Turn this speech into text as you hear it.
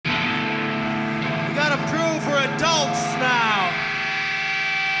room for adults now.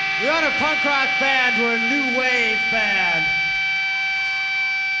 We aren't a punk rock band, we're a new wave band.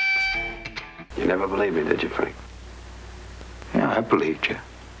 You never believed me, did you, Frank? Yeah, I believed you.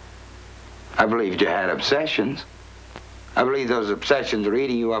 I believed you had obsessions. I believe those obsessions are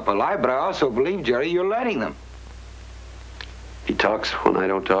eating you up alive, but I also believe, Jerry, you're letting them. He talks when I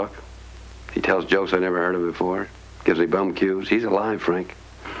don't talk. He tells jokes I never heard of before. Gives me bum cues. He's alive, Frank.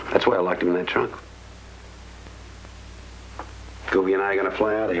 That's why I locked him in that trunk. Goofy and I are going to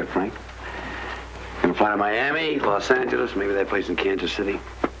fly out of here, Frank. Going to fly to Miami, Los Angeles, maybe that place in Kansas City.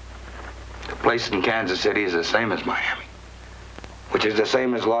 The place in Kansas City is the same as Miami, which is the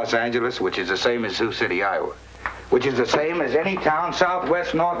same as Los Angeles, which is the same as Sioux City, Iowa, which is the same as any town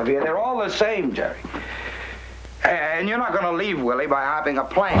southwest north of here. They're all the same, Jerry. And you're not going to leave, Willie, by hopping a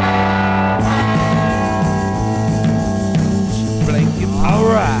plane. All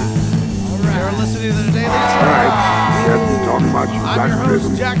right. You're listening to the Daily Tripper. All right. Let's talk about I'm your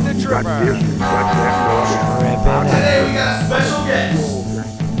host, Jack the Tripper. Got this, got that. Today we got a special guest.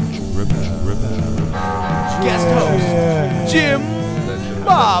 Guest host,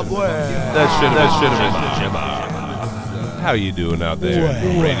 Jimbobway. That should have been Jimbo. How you doing out there,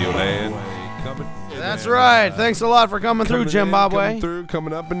 Radio Land? That's right. Thanks a lot for coming through, Jimbobway.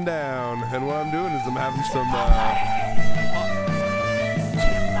 Coming up and down. And what I'm doing is I'm having some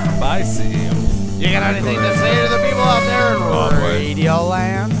spicy. You got anything to say to the people out there in Radio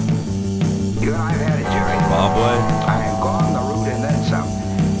Land? You and I've had it, Jerry. Bombway. I've gone the route and then some.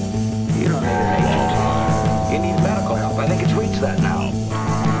 You don't need an agent. You need medical help. I think it's reached that now.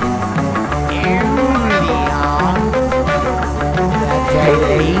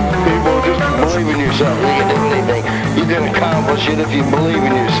 People, just believe in yourself. You can do anything. You can accomplish it if you believe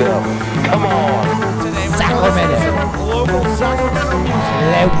in yourself. Come on. Sacramento. Local Sacramento music.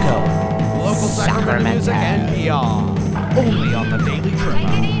 Local Sacramento music and beyond. Only on the Daily Tripper.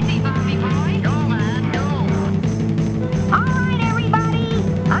 Alright, everybody.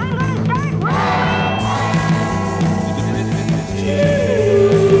 I'm gonna start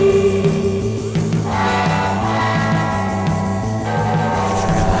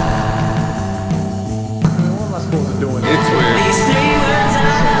It's weird.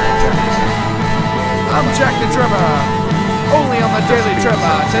 I'm Jack the Tripper. Only on the Daily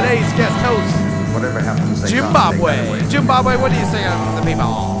Tripper. Today's guest host, Whatever happens, Jimbobway. Jimbobway, what do you say on the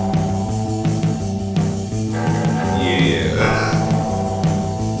people?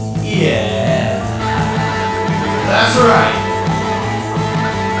 Yeah. That's right.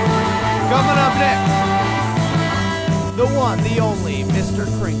 Coming up next, the one, the only, Mr.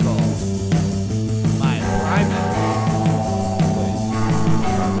 Crinkle. My private.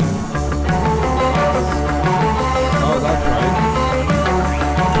 Oh, that's right.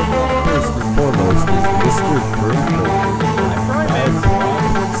 First and foremost is Mr. Crinkle. My private.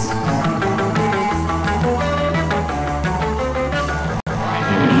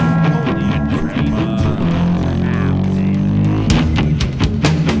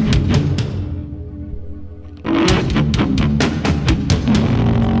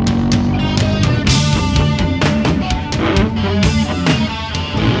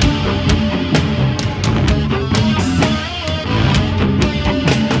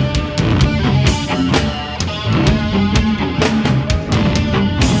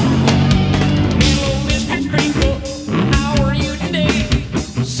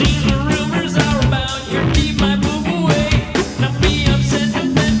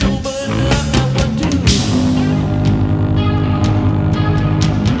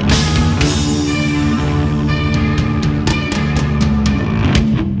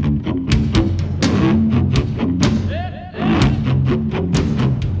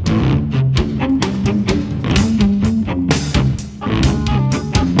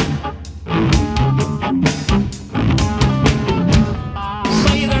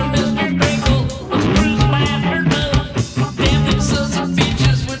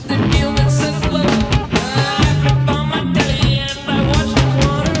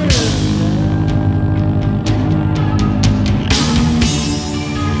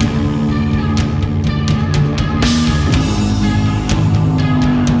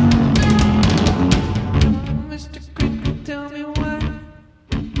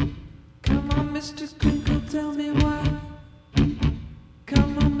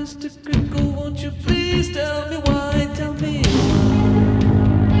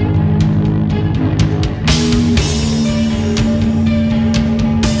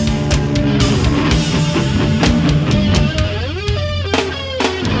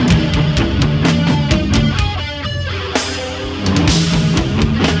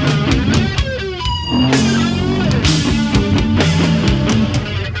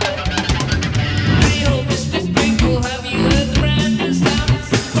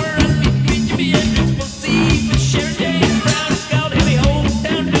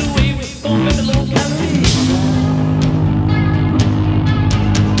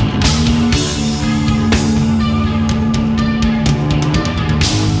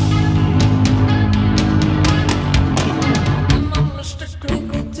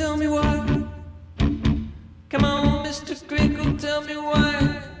 tell me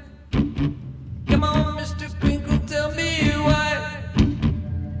why. Come on, Mr. Crinkle, tell me why.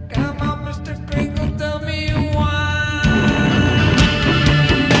 Come on, Mr. Crinkle, tell me why.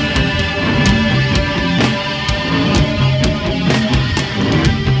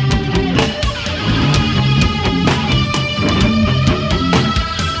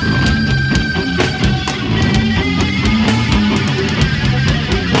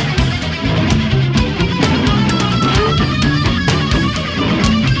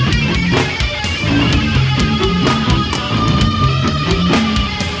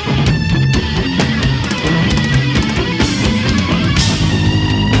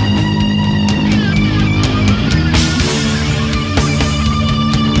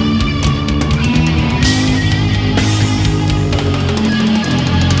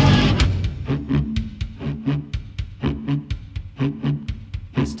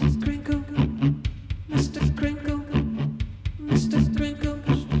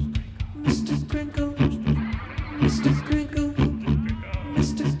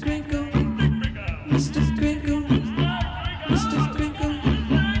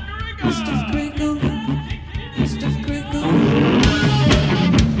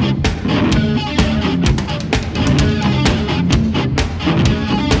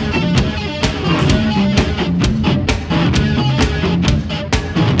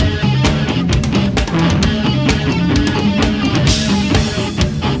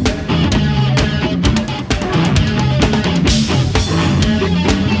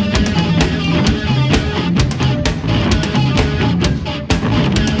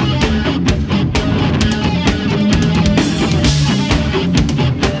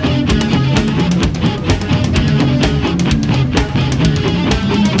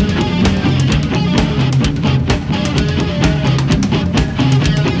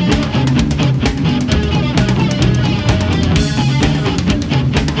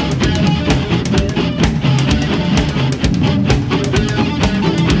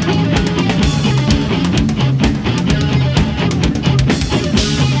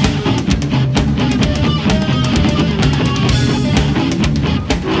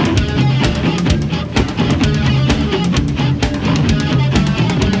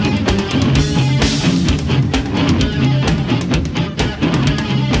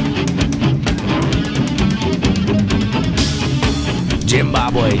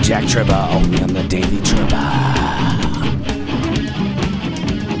 Jimbobway, Jack Tribber, only on the Daily Tribber.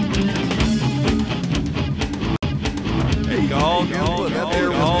 Hey, y'all, that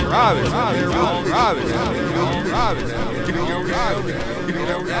there was Robin.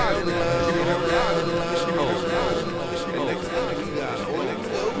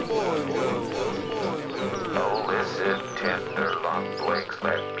 Oh, listen, tenderloin flakes,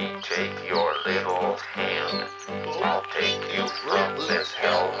 let me take your little hand. I'll take you from this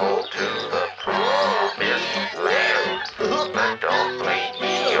hellhole to the promised land. But don't blame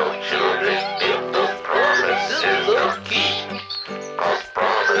me, oh children, if those promises don't keep. 'Cause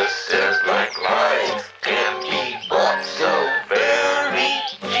promises like lies can be bought so very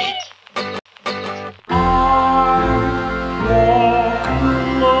cheap. I walk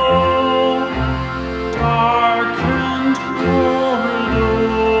alone, darkened corridors,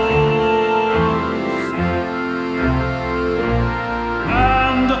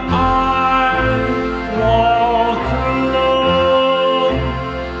 and I walk alone,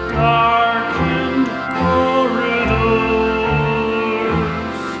 darkened corridors.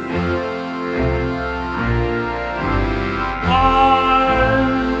 I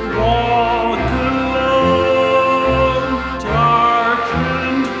walk alone,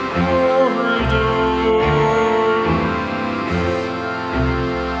 darkened corridors,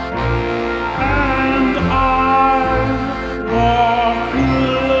 and I walk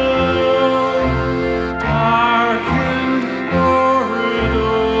alone, darkened corridors.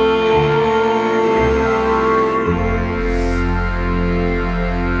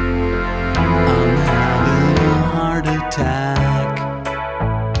 I'm having a heart attack.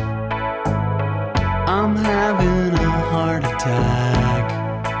 I'm having a heart attack.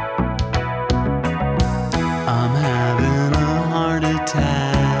 I'm having a heart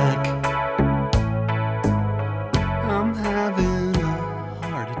attack. I'm having a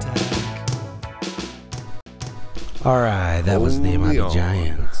heart attack. Alright, that was the Name of the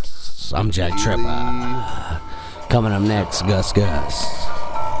Giants. I'm Jack Tribber. Coming up next, Gus Gus.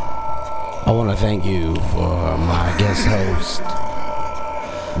 I want to thank you for my guest host,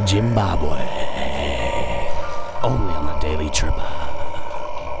 Jimbobway, only on the Daily Tribber.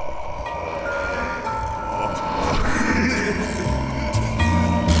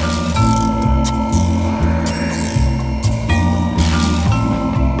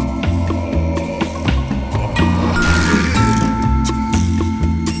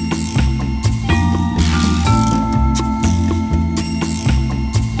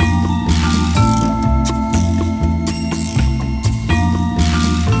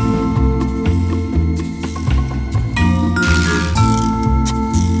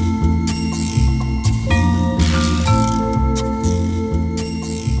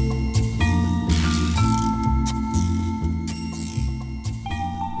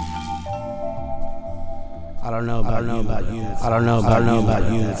 don't know about you. I don't know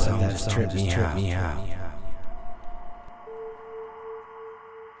about you. That just tripped me out.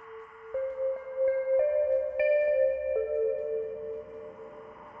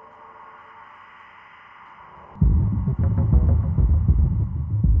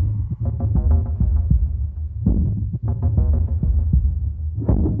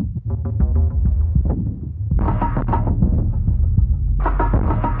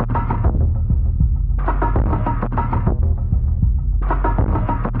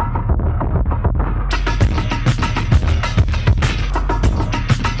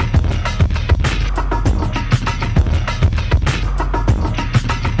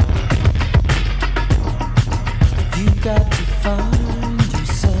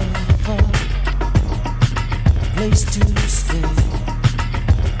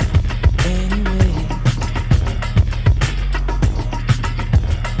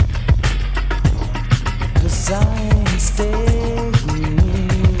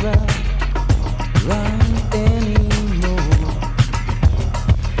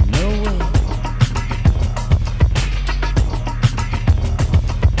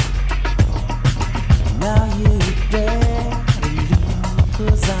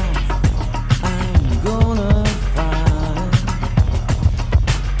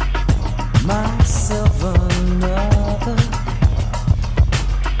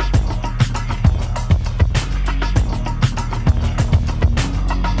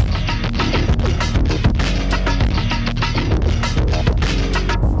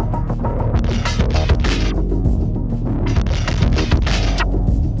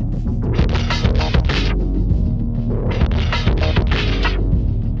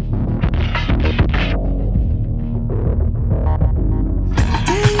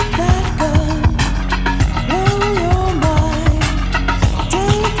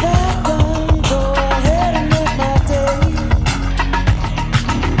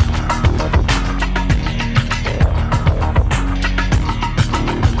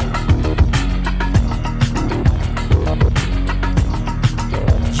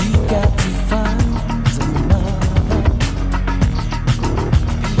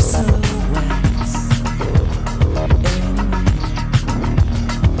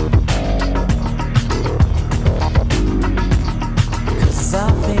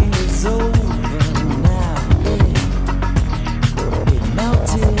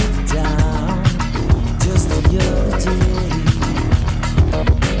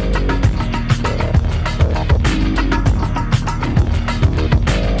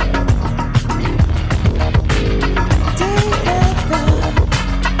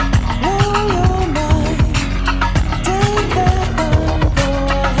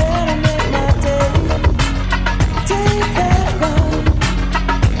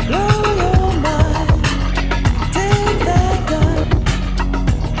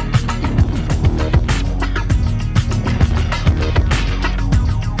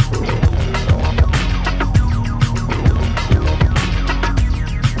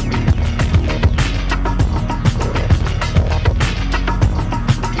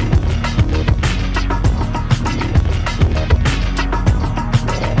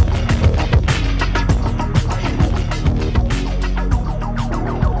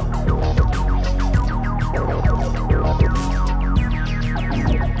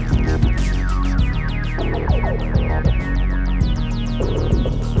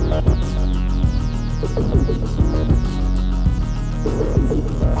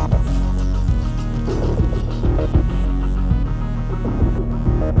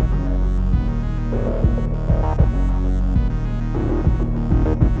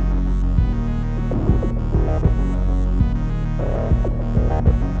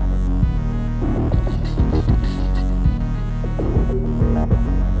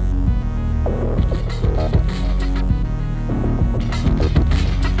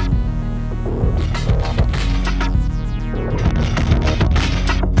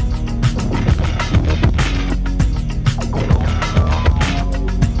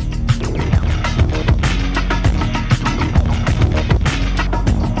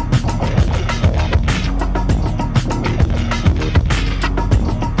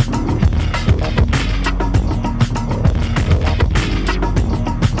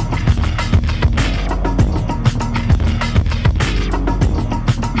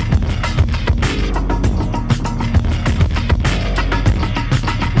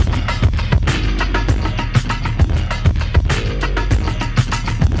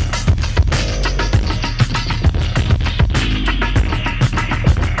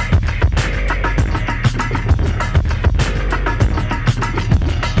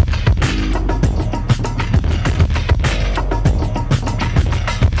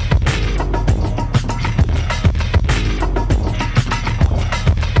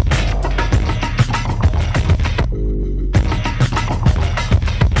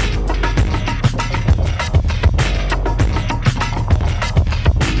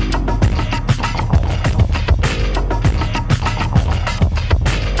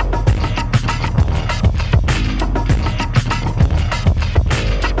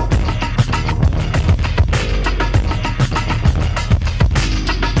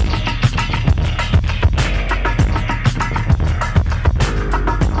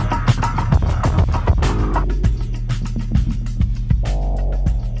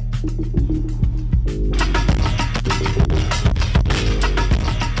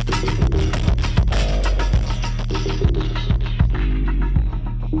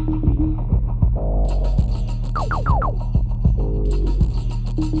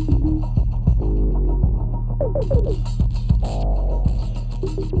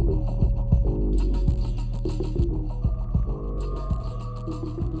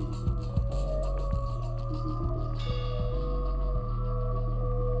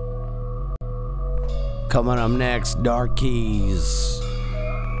 Coming up next, Dark Keys.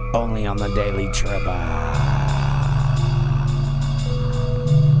 Only on the Daily Tripper.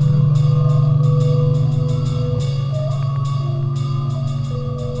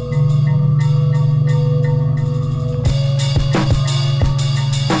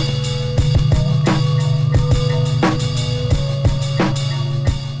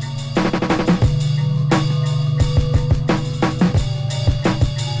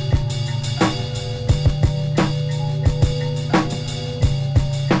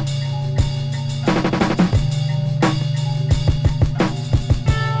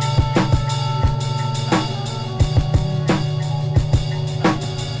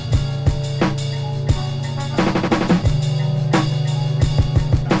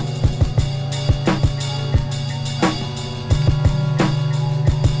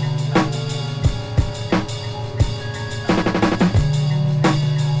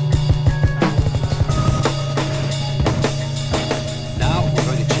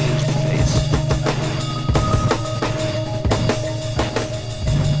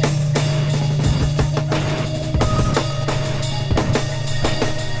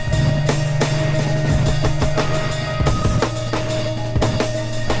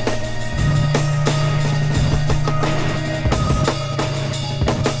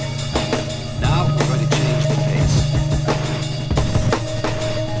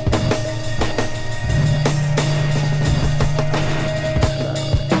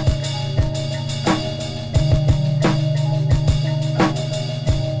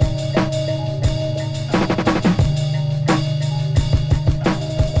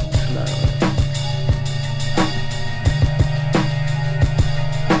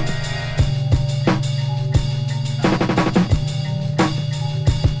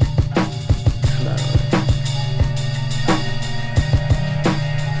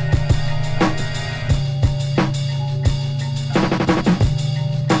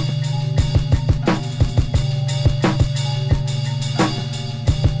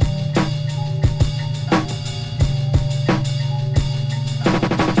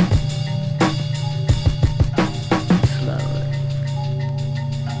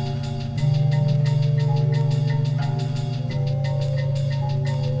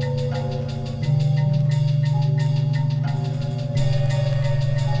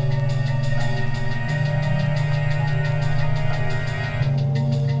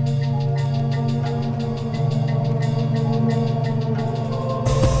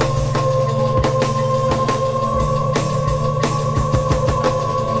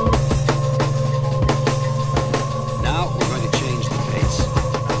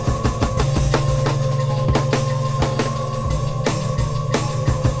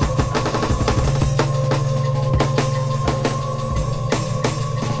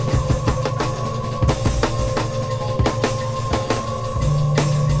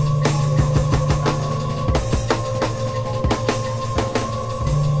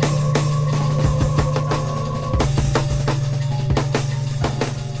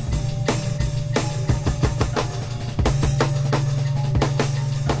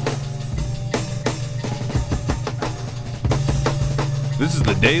 This is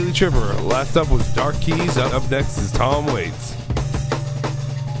the Daily Tripper. Last up was Dark Keys. Up next is Tom Waits.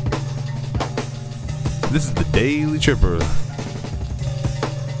 This is the Daily Tripper.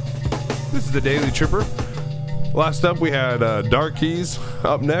 This is the Daily Tripper. Last up we had Dark Keys.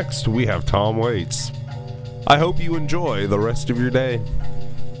 Up next we have Tom Waits. I hope you enjoy the rest of your day.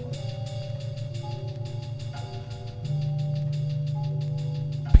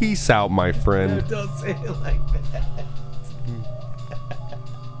 Peace out, my friend. Don't say it like that.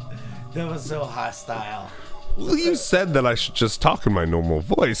 That was so hostile. Well, you said that I should just talk in my normal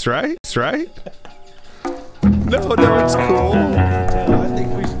voice, right? Right? No, it's cool. No, I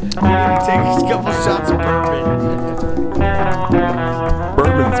think we should take a couple shots of bourbon.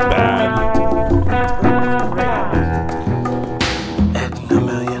 Bourbon's bad. Heading a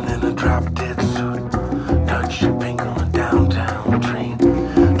million in a drop-dead suit. Dutch pink on a downtown train.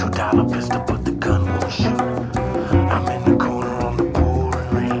 $2 pistol, but the gun won't shoot. I'm in the corner on the pouring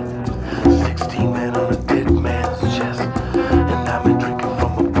rain. 16 men on a dead man's chest. And I've been drinking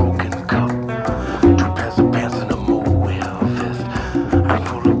from a broken cup. 2 pairs of pants and a mobile vest. I'm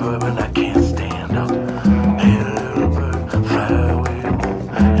full of bourbon, I can't stand up. Hey, little bird, fly away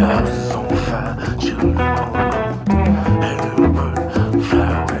home. Your house is on fire, children all alone. Hey, little bird, fly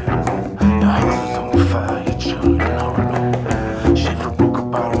away home. Your house is on fire, your children all alone. Schiffer broke a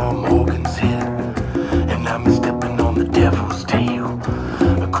bottle on Morgan's head. And I'm stepping on the devil's tail.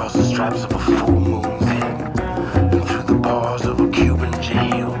 stripes of a full moon's head, and through the bars of a Cuban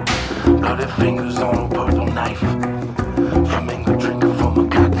jail. Bloody fingers on a purple knife, flaming the drinker from a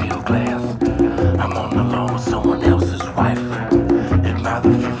cocktail glass. I'm on the lawn with someone else's wife. Admire the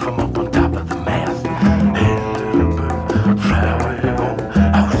view from up on top of the mast. Hey, little bird, fly away home.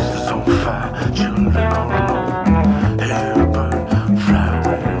 House is on fire, children all alone. Hey, little bird, fly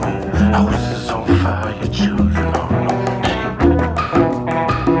away home. House is on fire, your children all alone.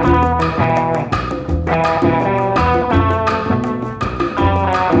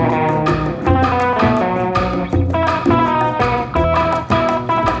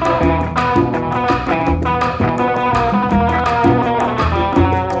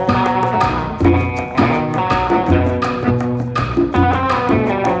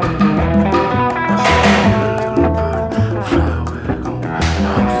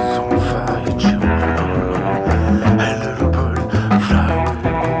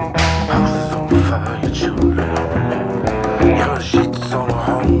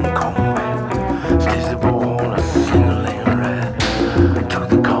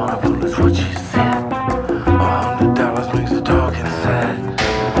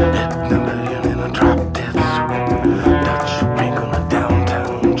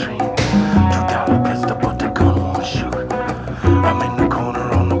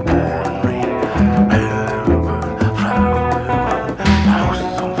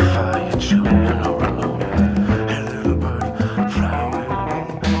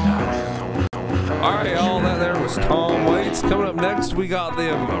 We got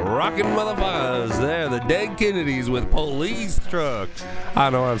them rockin' motherfuckers. They're the Dead Kennedys with Police Truck. I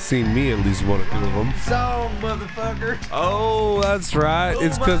know I've seen me at least one or two of them. So, motherfucker. Oh, that's right.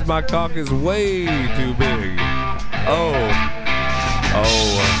 It's because my cock is way too big. Oh.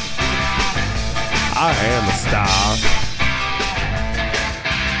 I am a star.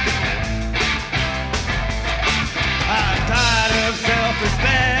 I'm tired of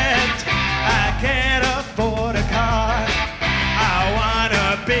self-respect. I can't afford a car. I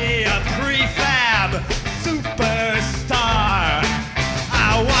wanna be a prefab superstar.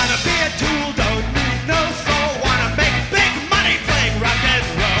 I wanna be a tool, don't need no soul. Wanna make big money playing rock and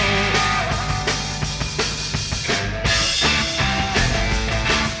roll.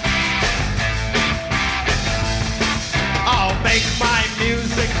 I'll make my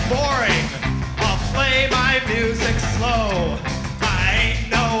music boring. I'll play my music slow. I ain't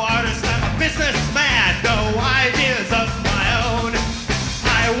no artist, I'm a businessman. No ideas of my own.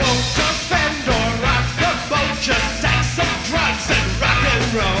 I won't offend or rock the boat, just sex and drugs and rock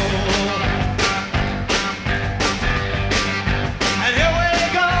and roll. And here we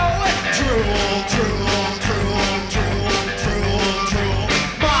go with drool, drool, drool, drool, drool, drool.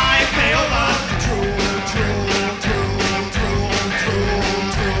 My payola, drool, drool, drool, drool, drool,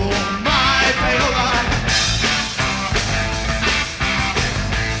 drool. My payola.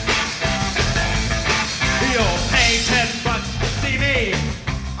 You'll pay $10 to see me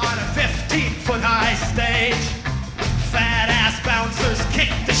on a 15-foot high stage. Fat-ass bouncers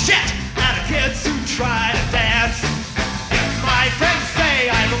kick the shit out of kids who try to dance. If my friends say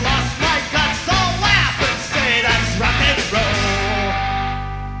I've lost my guts, I'll laugh and say that's rock and roll.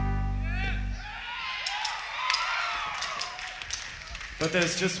 But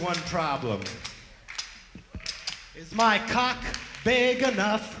there's just one problem. Is my cock big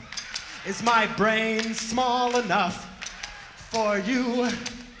enough? Is my brain small enough for you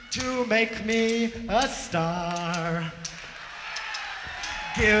to make me a star?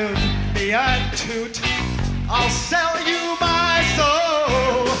 Give me a toot, I'll sell you my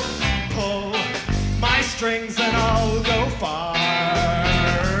soul. Pull my strings and I'll go far.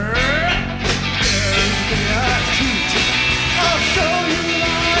 Give me a toot, I'll sell you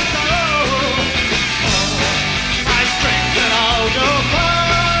my soul. Pull my strings and I'll go far.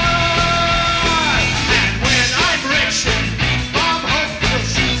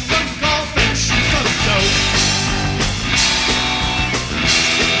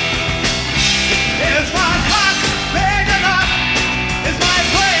 Is my cock big enough? Is my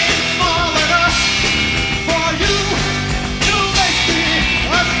brain small enough for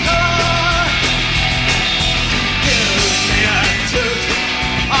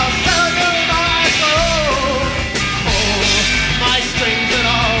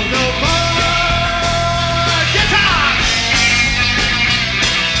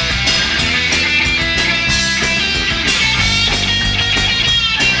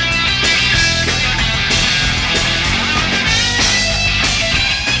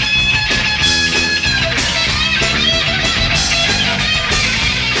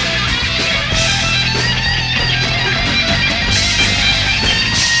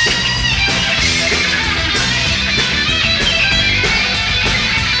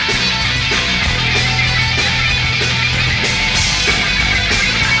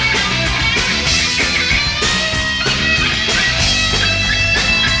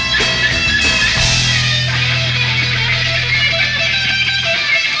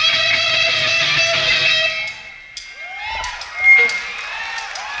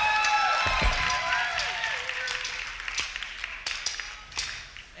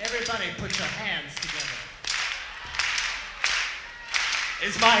Everybody put your hands together.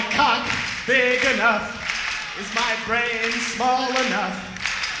 Is my cock big enough? Is my brain small enough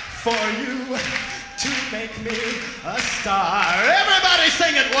for you to make me a star? Everybody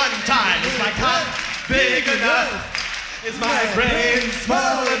sing it one time. Is my cock big enough? Is my brain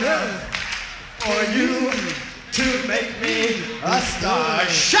small enough for you to make me a star?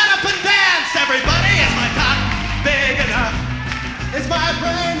 Shut up and dance, everybody! Is my cock big enough? Is my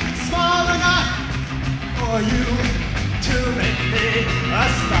brain small enough for you to make me a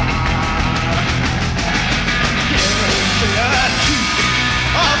star? Give me a kiss,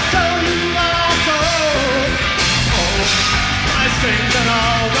 I'll show you my soul. Oh, my strings and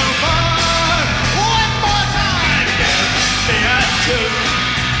all go far. One more time, give me a kiss,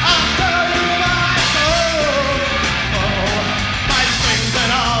 I'll show you my soul. Oh, my strings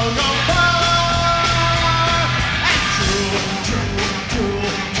and all go far. And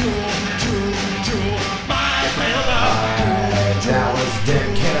jewel, my pillow. That was Dick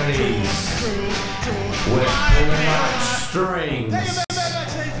Kennedy's with Pulling Out Strings.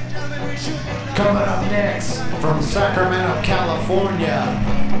 Coming up next from Sacramento, California,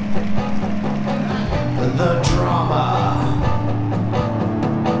 The Drama.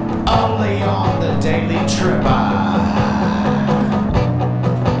 Only on the Daily Tripper.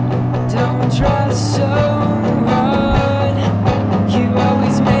 Don't try so hard. You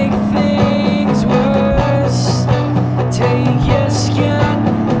always make things worse. Take your skin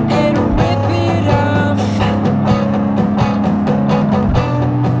and rip it off.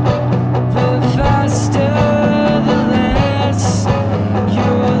 The faster, the less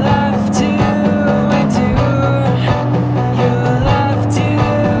your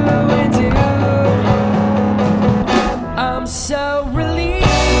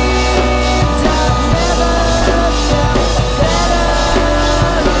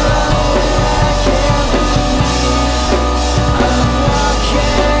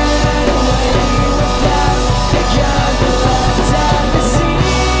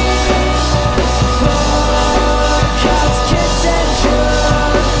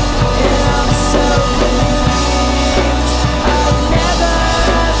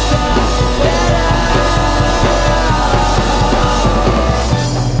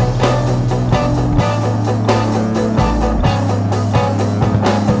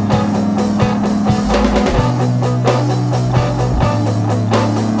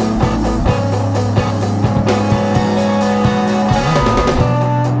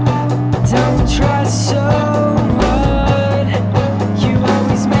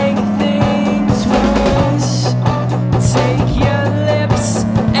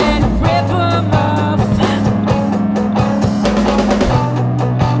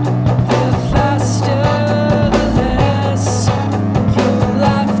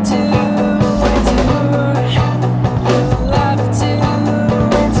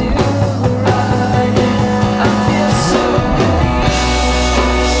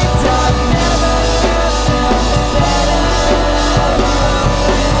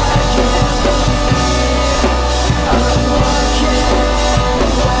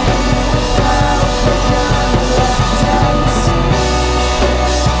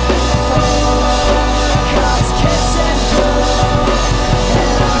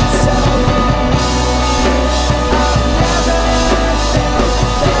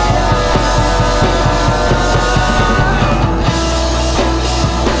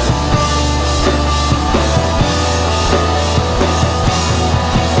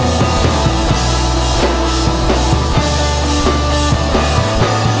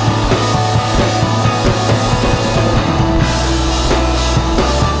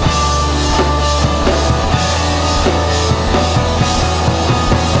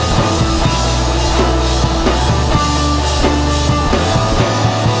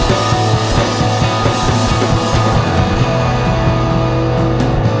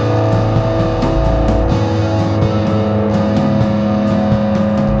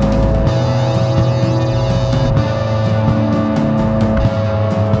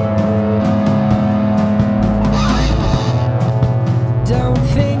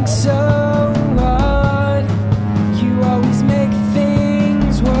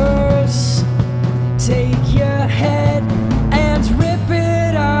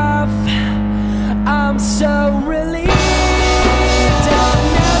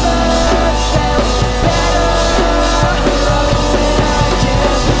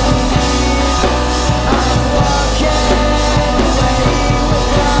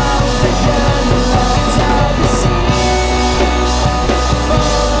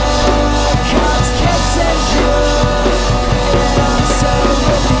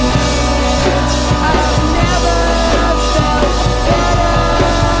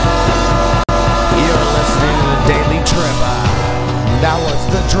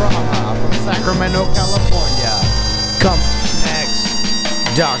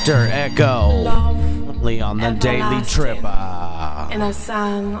Dr. Echo. Only on the Daily Tripper. In a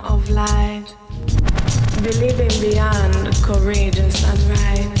song of light, believing beyond courageous and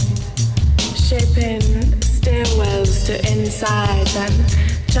right, shaping stairwells to insight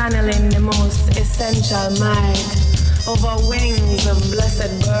and channeling the most essential might over wings of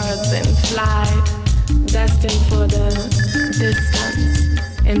blessed birds in flight, destined for the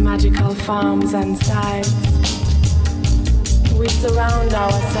distance in magical forms and sights. We surround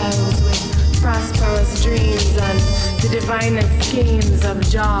ourselves with prosperous dreams and the divinest schemes of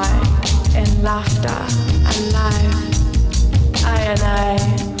joy and laughter and life. I and I,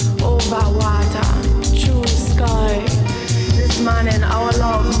 over water, true sky. This morning our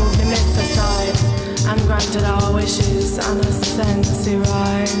love moved the mist aside and granted our wishes on a sensory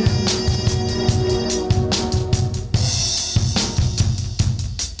ride.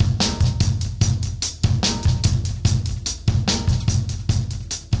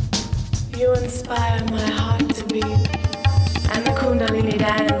 You inspire my heart to beat, and the kundalini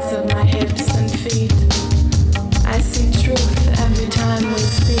dance of my hips and feet. I see truth every time we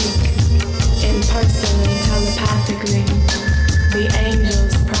speak, in person and telepathically. The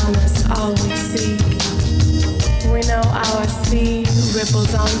angels promise all we seek. We know our sea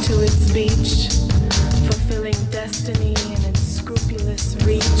ripples onto its beach, fulfilling destiny in its scrupulous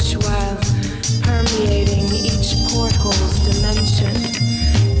reach, while permeating each porthole's dimension,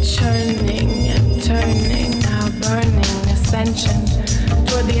 churning and turning our burning ascension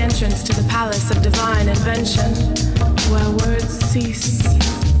toward the entrance to the palace of divine invention, where words cease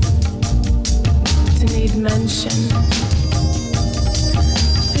to need mention.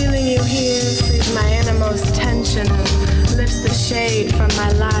 Feeling you here frees my innermost tension and lifts the shade from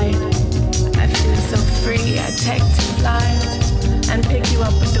my light. I feel so free, I take to flight and pick you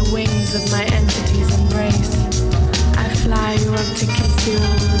up with the wings of my entity's embrace. I fly you up to kiss your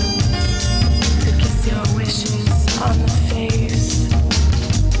wishes on the face,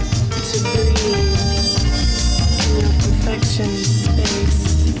 to breathe in your perfection space.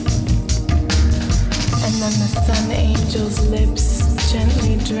 And then the sun angel's lips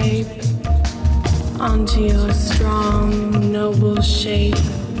gently drape onto your strong, noble shape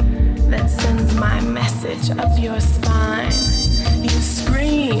that sends my message up your spine. You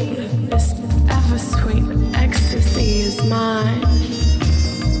scream, this ever-sweet ecstasy is mine.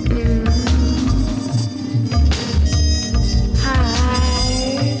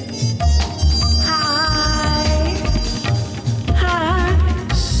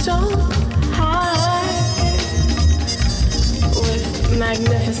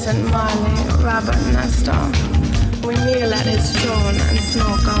 Magnificent Marley, Robert Nestor. We kneel at his throne and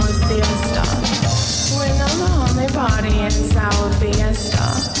smoke our siesta. We're not the only party in Sour Fiesta.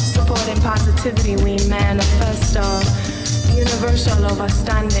 Supporting positivity, we manifest our universal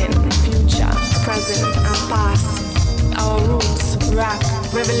overstanding, future, present, and past. Our roots, rock,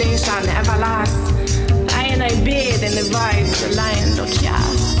 revelation, everlast. I and I bathe in the vibes the lion do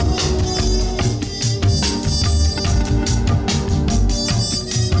cast.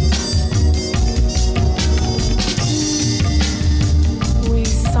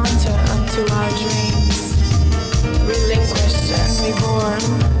 To our dreams, relinquished and reborn,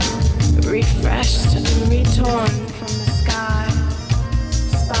 refreshed and retorn from the sky,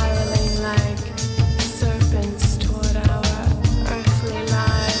 spiraling like serpents toward our earthly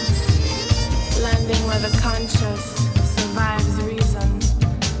lives, landing where the conscious survives reason,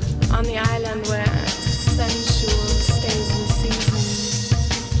 on the island where sensual stays the season.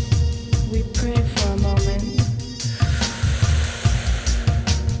 We pray for a moment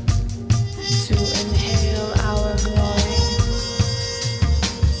to inhale our glory,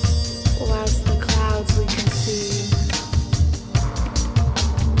 whilst the clouds we conceive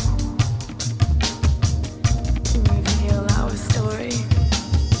reveal our story,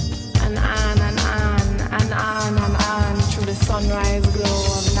 and on and on and on and on through the sunrise glow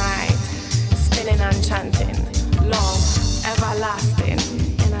of night, spinning and chanting love everlasting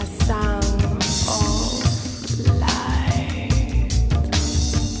in a song of light.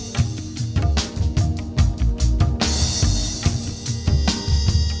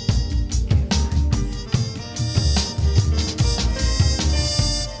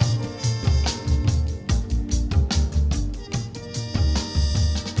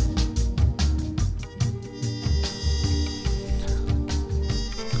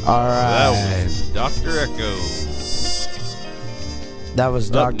 All right. That was Dr. Echo. That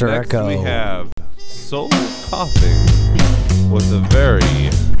was Up Dr. next Echo. we have Soul Coughing with a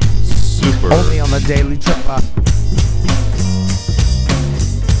very super. Only on the Daily Tripper.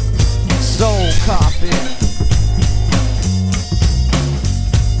 Soul Coffee.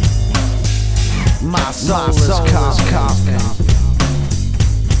 My soul is coffin.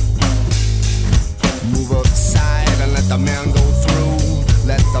 Move aside and let the man go through.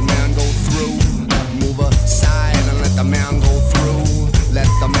 Let the man go through. Move aside and let the man go through. Let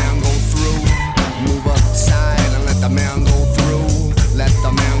the man go through. Move aside and let the man go through. Let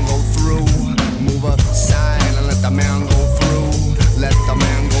the man go through. Move aside and let the man go through. Let the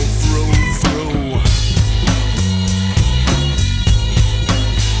man go through.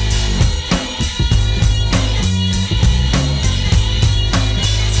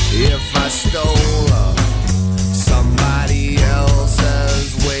 If I stole somebody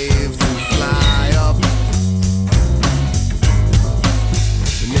else's wave to fly up,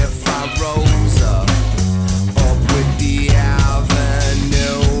 and if I rose up with the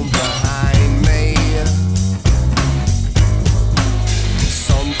avenue behind me,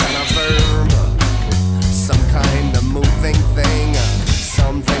 some kind of verb, some kind of moving thing,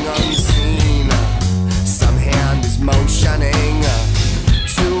 something unseen, some hand is motioning.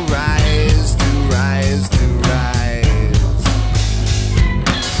 To rise, to rise, to rise.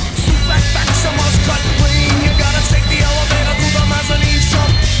 Two flat facts you must cut clean. You gotta take the elevator to the mezzanine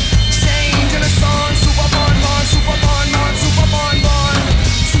shop. Change in the sun, super bon bon, super bon bon, super bon bon.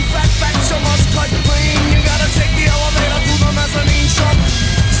 Two flat facts you must cut clean. You gotta take the elevator to the mezzanine shop.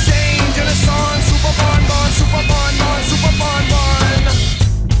 Change in the sun, super bon bon, super bon bon, super bon bon.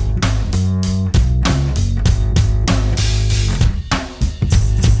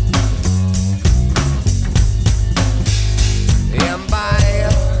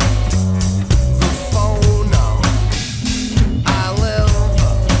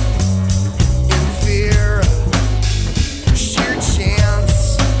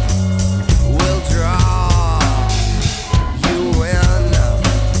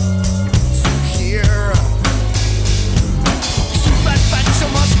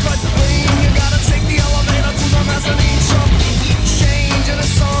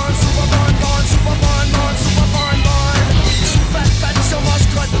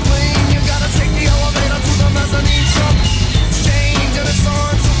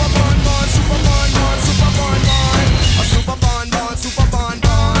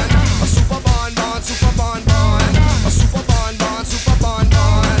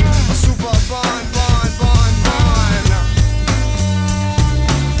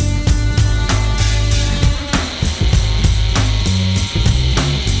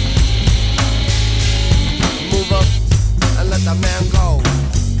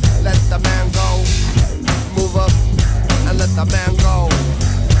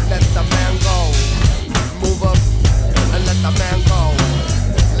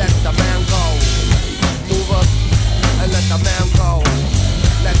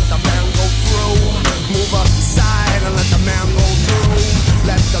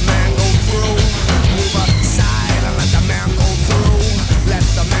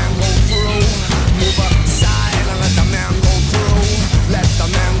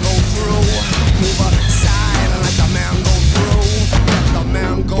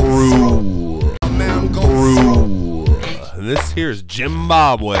 Here's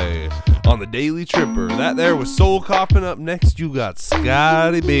Jimbobway on the Daily Tripper. That there was Soul Coffin. Up next, you got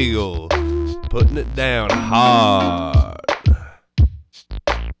Scotty Beagle putting it down hard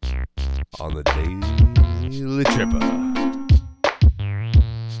on the Daily Tripper.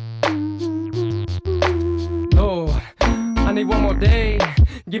 Oh, I need one more day.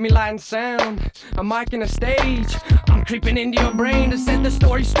 Give me light and sound, a mic and a stage. I'm creeping into your brain to set the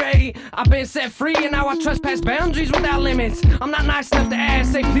story straight. I've been set free and now I trespass boundaries without limits. I'm not nice enough to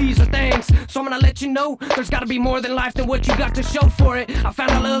ask, say please or thanks. So I'm gonna let you know there's gotta be more than life than what you got to show for it. I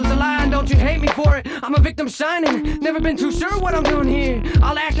found out love's a lie and don't you hate me for it. I'm a victim shining, never been too sure what I'm doing here.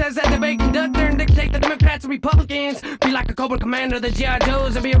 I'll act as that debate conductor and dictate the Democrats and Republicans. Be like a Cobra Commander, the G.I.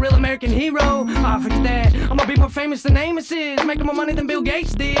 Joes, and be a real American hero. Forget that, I'm gonna be more famous than Amos is. Making more money than Bill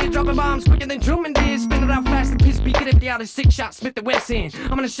Gates did. Dropping bombs quicker than Truman did. Spin it out fast and piss beat it empty out his 6-shot Smith & Wesson. I'm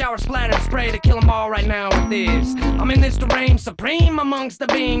gonna shower splatter and spray to kill them all right now with this. I'm in this to reign supreme amongst the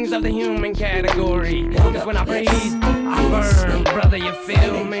beings of the human category. Cause when I breathe, I burn, brother, you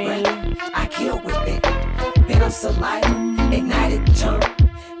feel me? I kill with it. Venom saliva, ignited tongue,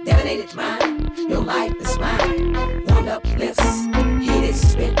 detonated mind. Your life is mine. Warmed up lips, heated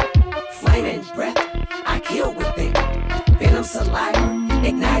spit, flaming breath. I kill with it. Venom saliva,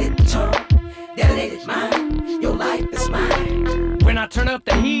 ignited tongue, detonated mind. Your life is mine. When I turn up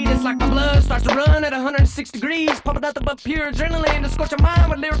the heat, it's like my blood starts to run at 106 degrees. Pumping nothing but pure adrenaline to scorch your mind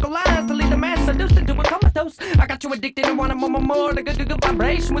with lyrical lines to lead the mass seduced into a coma dose. I got you addicted and wanting more. The good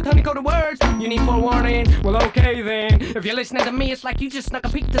vibration with honey-coated words. You need forewarning? Well, okay then. If you're listening to me, it's like you just snuck a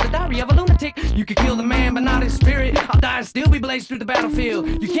peek to the diary of a lunatic. You could kill the man, but not his spirit. I'll die and still be blazed through the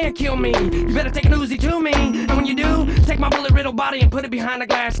battlefield. You can't kill me. You better take an Uzi to me. And when you do, take my bullet-riddled body and put it behind a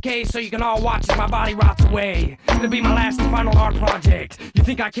glass case so you can all watch as my body rots away. It'll be my last and final art project. You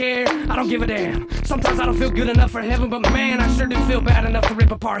think I care? I don't give a damn. Sometimes I don't feel good enough for heaven, but man, I sure do feel bad enough to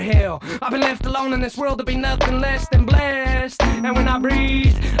rip apart hell. I've been left alone in this world to be nothing less than blessed. And when I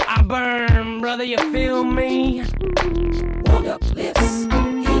breathe, I burn. Brother, you feel me? Warmed up lips,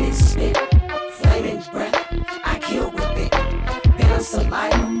 heated spit, flaming breath, I kill with it. Venom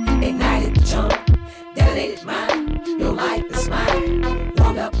saliva, ignited jump, detonated mind, your life is mine.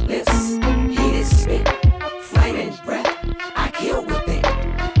 Warmed up lips, heated spit, flaming breath, I kill with it.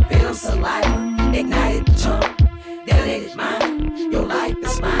 Venom saliva, ignited jump, detonated mind, your life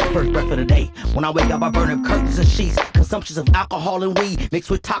is mine. First breath of the day, when I wake up I burn up curtains and sheets. Consumptions of alcohol and weed mixed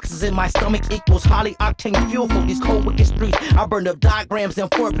with toxins in my stomach equals highly octane fuel for these cold wicked streets. I burned up diagrams and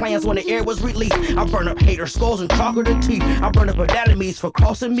floor plans when the air was released. I burned up hater skulls and chocolate and teeth. I burned up anatomies for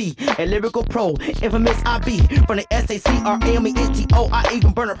crossing me. A lyrical pro, infamous IB. From the SACRAMENTO, I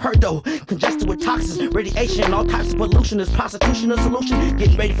even burn up her dough. Congested with toxins, radiation, all types of pollution. Is prostitution a solution?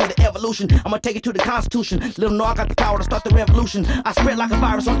 Getting ready for the evolution. I'ma take it to the Constitution. Little know I got the power to start the revolution. I spread like a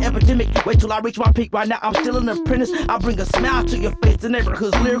virus on epidemic. Wait till I reach my peak. Right now I'm still an apprentice. I bring a smile to your face. The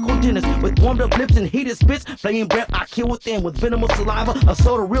neighborhood's lyrical dentist. With warmed up lips and heated spits. Flaming breath I kill within. With venomous saliva, a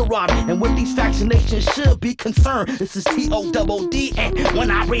soda real rider. And with these vaccinations should be concerned. This is TODD, and when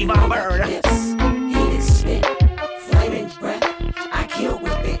I breathe I burn. Heated spit, flaming breath, I kill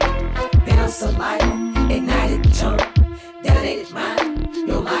with it. Venom saliva, ignited jump, detonated mind,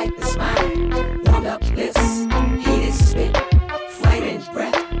 your life is mine. Warmed up lips, heated spit, flaming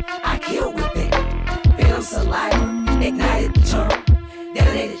breath, I kill with it. Venom saliva, ignited jump,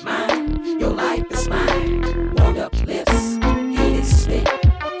 detonated mind, your life is mine. Warmed up lips, heated spit,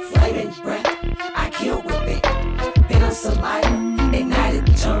 flaming breath, I kill with it. Venom saliva,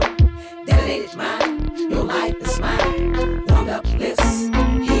 ignited jump, detonated mind, your life is mine. Warmed up lips,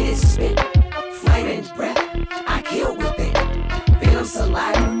 heated spit, flaming breath, I kill with it. Venom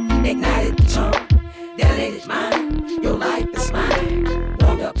saliva, ignited jump, detonated mind, your life is mine.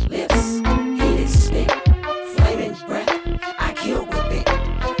 Warmed up lips, heated spit, flaming breath, I kill with it.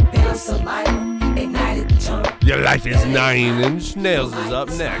 Venom saliva, ignited jump. Your Life is 9 Inch Nails is up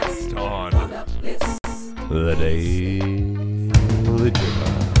next on The Daily Tripper.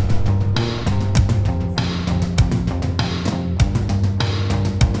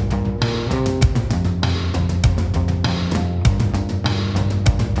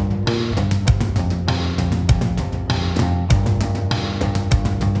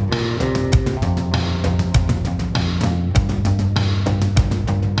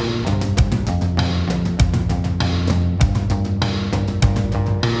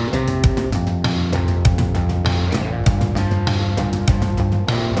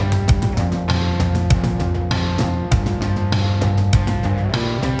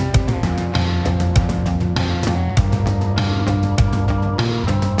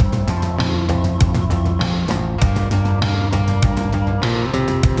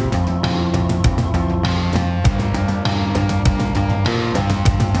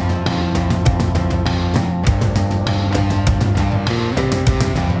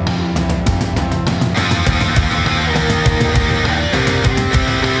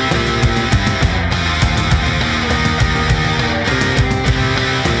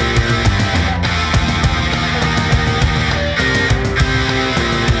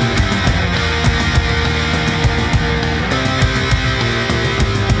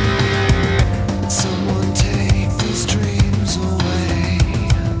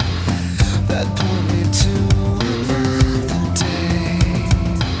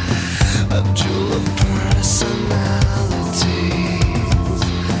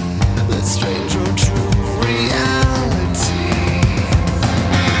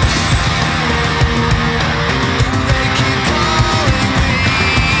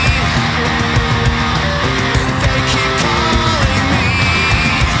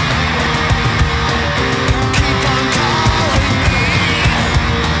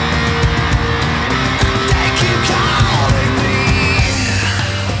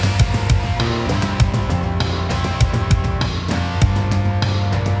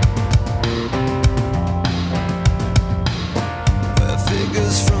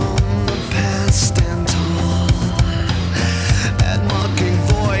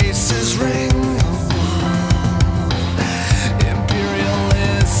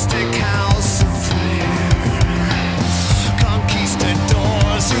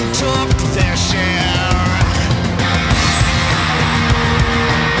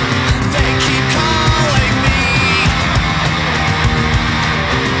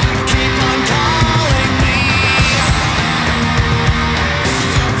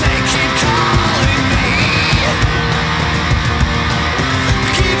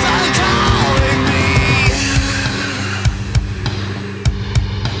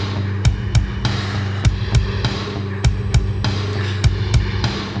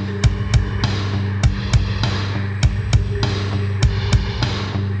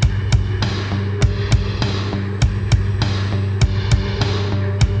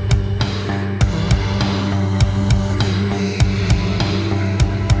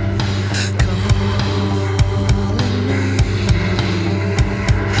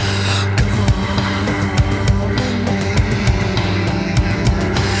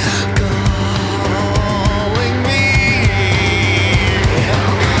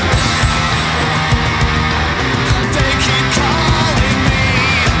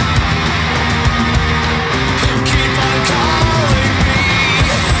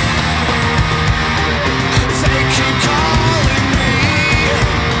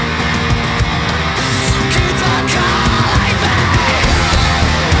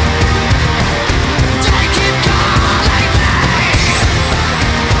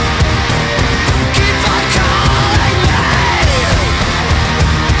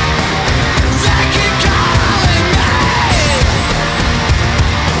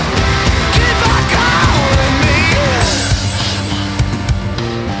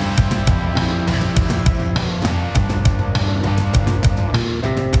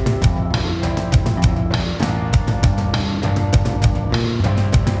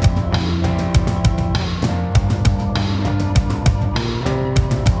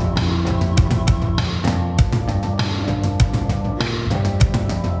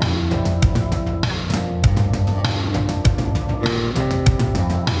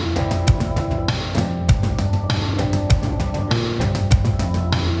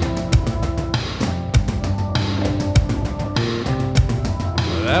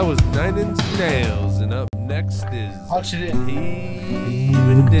 Nails, and up next is Watch it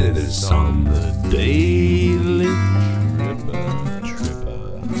Even Dennis on the Daily Tripper.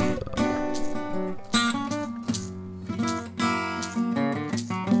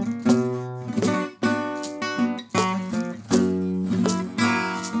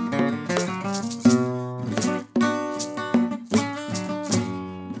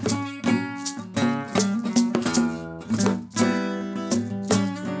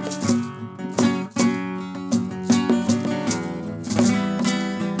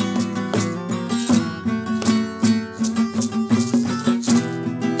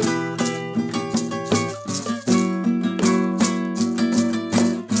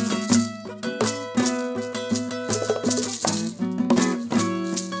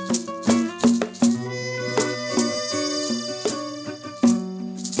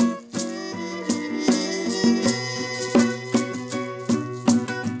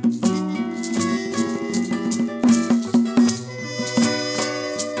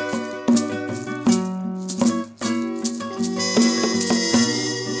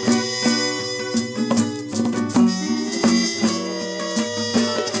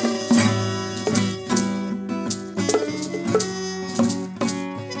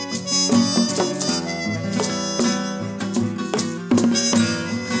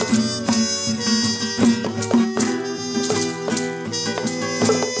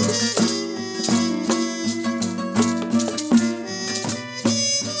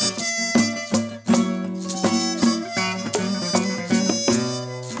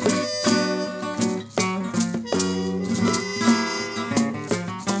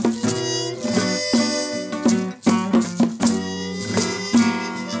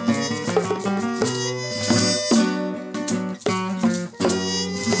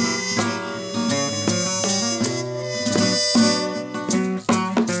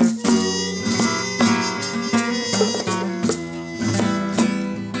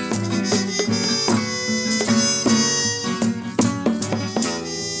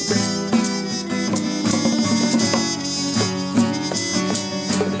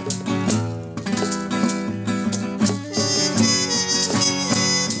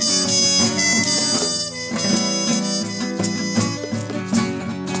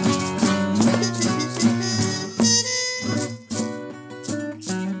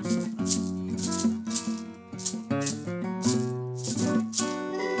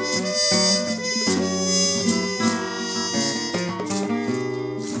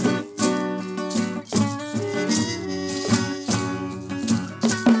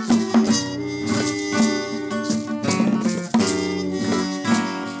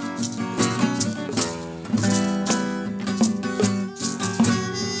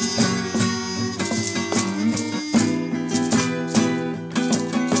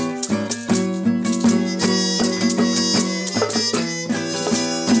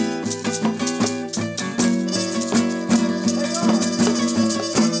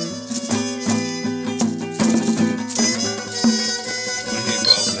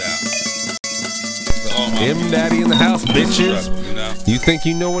 Daddy in the house, bitches. You think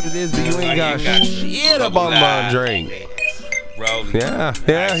you know what it is, but you ain't got shit up on my drink. Yeah.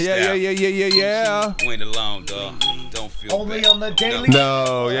 Went along, dog. Don't feel only bad. On the daily.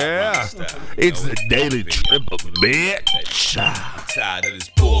 No, yeah. It's the Daily Tripper, bitch. I'm tired of this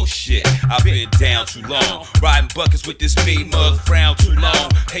bullshit. I've been down too long. Riding buckets with this meat mug, frown too long.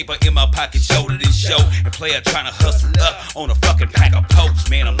 Paper in my pocket, shoulder this show. And player trying to hustle up on a fucking pack of pokes.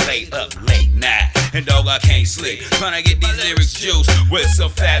 Man, I'm laid up late night. And dog, I can't sleep. Trying to get these lyrics juice with some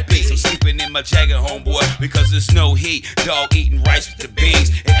fat beats. I'm sleeping in my jacket, homeboy, because there's no heat. Dog eating rice with the beans.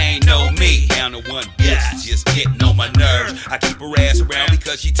 It ain't no me. Down to one bitch, just getting on my nerves. I keep her ass around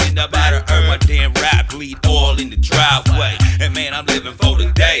because she tend to buy to earn my damn ride, bleed oil in the driveway. And man, I'm living for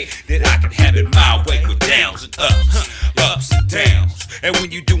the day that I can have it my way with downs and ups and downs. And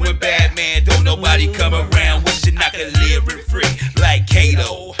when you doing bad, man, don't nobody come around wishing I could live rent free like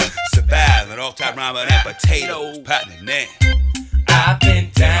Kato. Surviving off top ramen and potatoes, partner now. I've been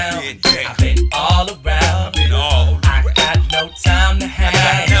down, I've been all around. I got no time to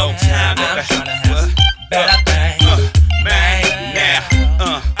hang. I'm trying to have some better things. Man,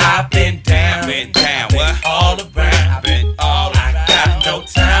 now, I've been down, all around. I got no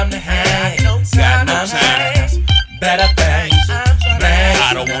time to hang. Got no time. Better things.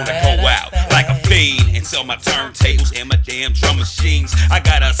 I don't wanna go out like a fiend and sell my turntables and my damn drum machines. I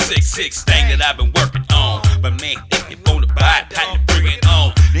got a 6.6 thing that I've been working on. But man, if you wanna buy it, time to bring it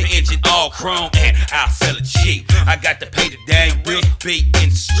on. The engine all chrome and I'll sell it cheap. I got to pay the dang bills be in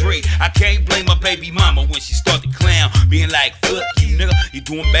the street. I can't blame my baby mama when she start to clown, being like, fuck you, nigga, you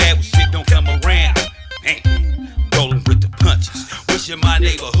doing bad when shit don't come around. Man, rolling with the punches, wishing my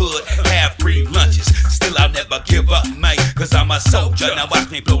neighborhood have free lunches. Still I'll never give up, mate, cause I'm a soldier. Now watch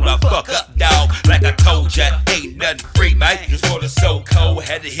me blow the fuck up, dog. Like I told ya, ain't nothing free, mate. This water so cold,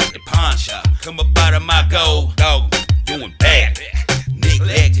 had to hit the pawn shop. Come up out of my gold, dog, doing bad.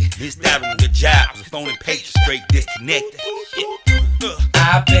 Neglected, missed out on the job. Was phoning pages, straight disconnected.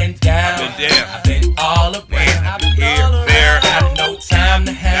 I've been down, I've been all around. I've been here, there. Got no time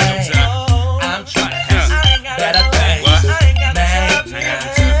to hang. I'm trying to have some better things.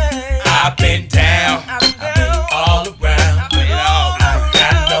 I've been down, I've been all around. I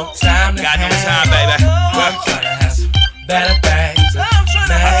got no time to hang. Got no time, baby. I'm trying to have some better things.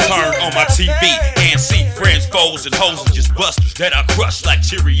 I turn on my TV and see friends, foes, and hoes and just busters that I crush like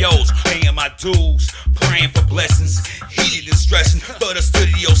Cheerios. Paying my dues, praying for blessings, heated and stressing for the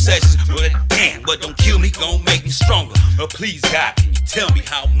studio sessions. But damn, but don't kill me, gon' make me stronger. But please, God, can you tell me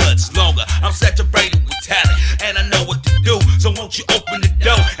how much longer? I'm saturated with talent and I know what to do. So won't you open the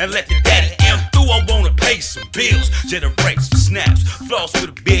door and let the daddy M through? I wanna pay some bills, generate some snaps, floss with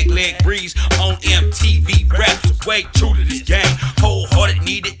a big leg breeze on MTV raps. Way true to this game, wholehearted,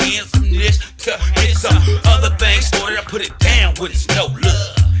 need to end from this to get some other things started. I put it down when it's no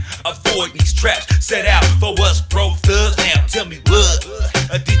love. Avoid these traps set out for us broke thugs. Now tell me what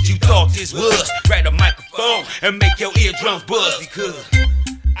did you thought this was? Grab a microphone and make your eardrums buzz, because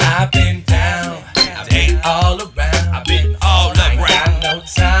I've been down, I've been all around. I've been all around. I got no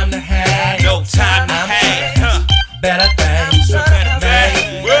time to hang. No time to hang. Better things, better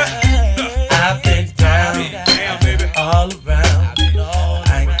things. I've been down, baby, all around.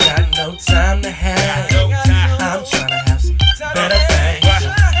 I ain't got no time to hang. I'm trying to have some better things.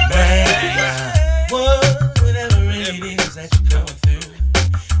 Whatever it is that you're going through,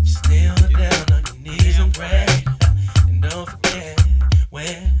 still down on your knees and pray. And don't forget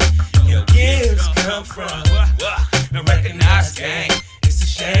where your gifts come from. Now recognize gang. It's a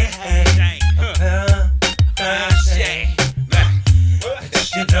shame. Shame. That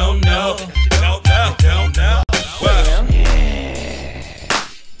you don't know. You don't know.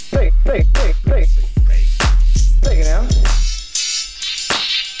 Take it now.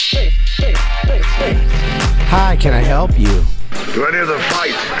 Hi, can I help you? Ready to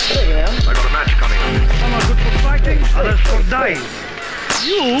fight. Take it now. I got a match coming up. Some are good for fighting, others for dying.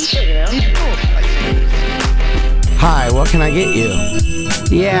 You take it now. Hi, what can I get you?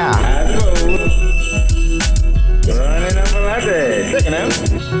 Yeah. Running up a ladder. Take it now.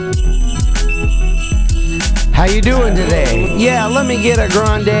 How you doing today? Yeah, let me get a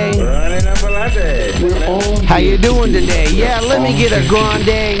grande. Running up a ladder. How you doing today? Yeah, let me get a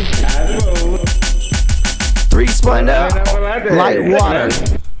grande. 3 Splenda, light water.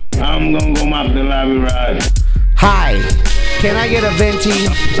 I'm gonna go mop the lobby ride. Hi, can I get a venti?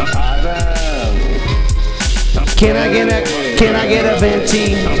 Can I get a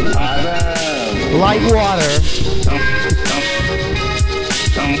venti? Light water.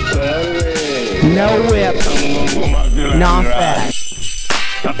 No whip. Non-fat.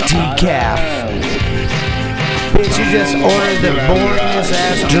 Decaf. Bitch, you just ordered the boringest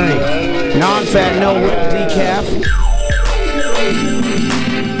ass drink. Non-fat, no whip, decaf.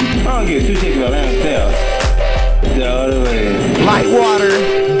 I don't give 2 shekels of lamb tail. The other way. Light water. I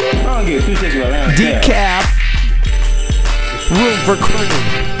don't give 2 shekels of lamb tail. Decaf. Room for cream.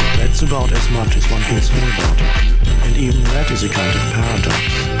 That's about as much as one can say about it. And even that is a kind of paradox.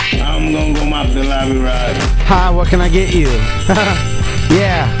 I'm gonna go mop the lobby ride. Hi, what can I get you?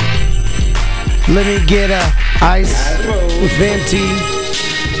 Yeah. Let me get a ice venti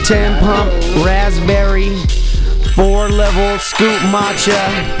 10 pump raspberry 4-level scoop matcha.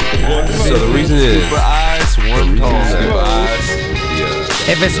 So the reason is super ice, warm tall, scoop ice.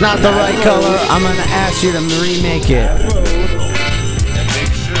 Yeah. If it's not the right color, I'm gonna ask you to remake it.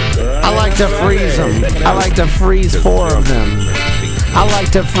 I like to freeze them. I like to freeze 4 of them. I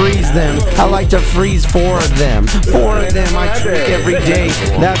like to freeze them. I like to freeze 4 of them. 4 of them I drink every day.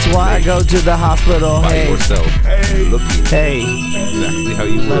 That's why I go to the hospital. Hey, hey, Exactly how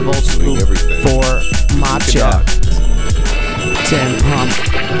you level scoop 4 matcha. 10 pump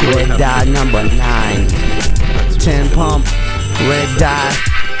red dye number 9. 10 pump red dye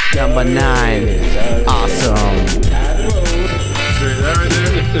number 9. Awesome.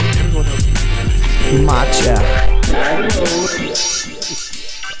 Matcha.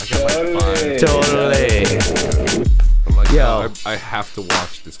 Totally. Yo, I have to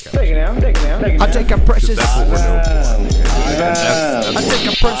watch this cat. Take it down. I take a precious. That's what we're known for. I take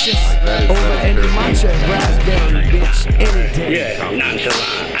a precious over any matcha raspberry bitch any day. Yeah,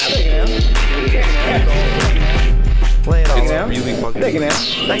 nonchalant. Play it all. It's really fucking. Take it down.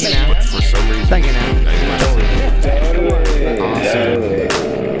 But for some reason. Take it down. Awesome.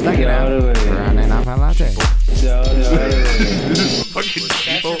 Take it down. Running off a latte. Fucking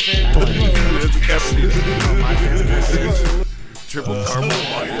people. Triple caramel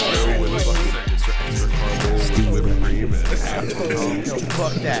mayo with extra caramel.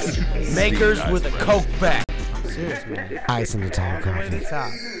 Fuck that. Makers with a Coke back. Serious, man. Ice in the tall coffee.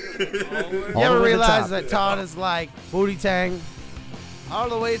 Top. All You the ever way to realize top. that Todd is like booty tang? All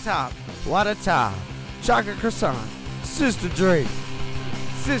the way top. What a top. Chocolate croissant. Sister drink.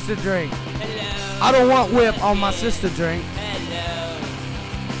 Sister drink. I don't want whip on my sister drink.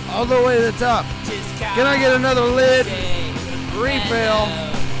 All the way to the top. Can I get another lid? Refill.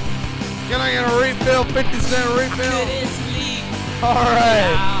 Can I get a refill? 50-cent refill?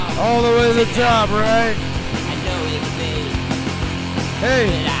 Alright. All the way to the top, right? Hey,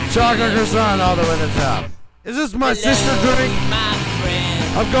 chocolate croissant all the way to the top. Is this my sister drink?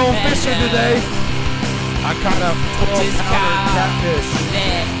 I'm going fishing today. I caught a 12-pounder catfish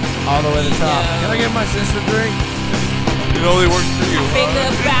all the way to the top. Can I get my sister drink? It only works for you.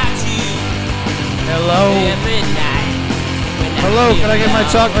 Hello. Hello, can I get my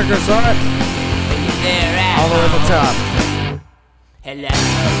chocolate croissant? All the way to the top. Hello.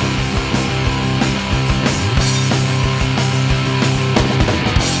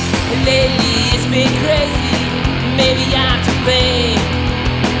 Lately it's been crazy. Maybe I'm to blame.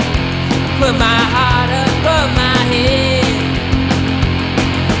 Put my heart above my head.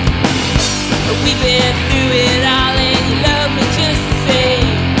 We've been through it all, and you love me just the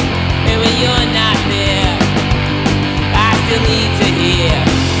same. And when you're not there, I still need to hear.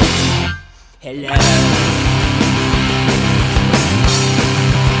 Hello.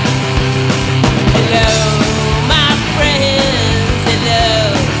 Hello, my friends. Hello.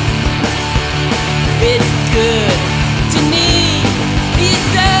 It's good to need you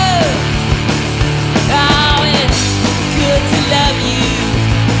so. Oh, it's good to love you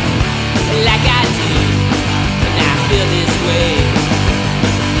like I do. And I feel this way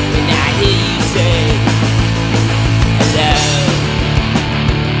when I hear you say hello,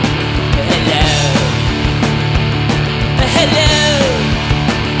 hello, hello,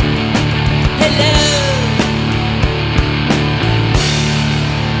 hello.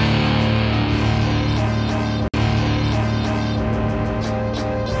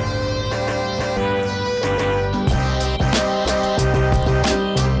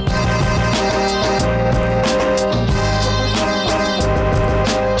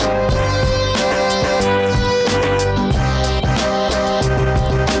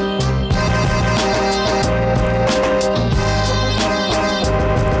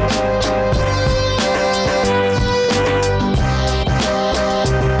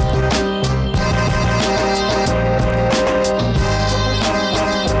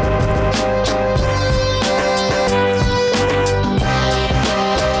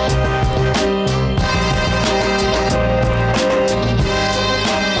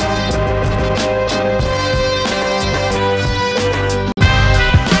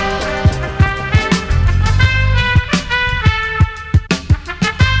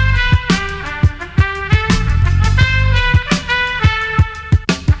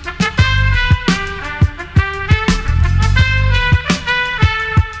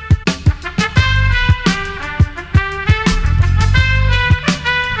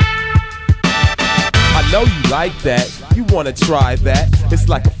 Like that, you wanna try that? It's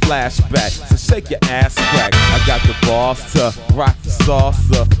like a flashback, so shake your ass crack. I got the balls to rock the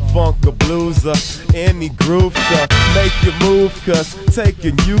salsa, funk a blueser, any groove to make you move. Cause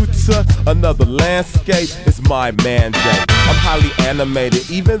taking you to another landscape is my mandate. I'm highly animated,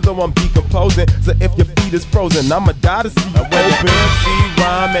 even though I'm decomposing. So if your feet is frozen, I'ma die to see you open. When the MC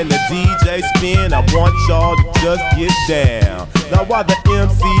rhyme and the DJ spin, I want y'all to just get down. Now while the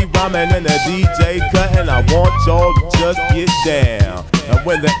MC rhyming and the DJ cutting, I want y'all to just get down. And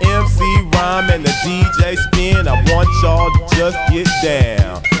when the MC rhyme and the DJ spin, I want y'all to just get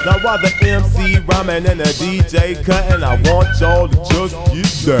down. Now while the MC rhyming and the DJ cutting, I want y'all to just get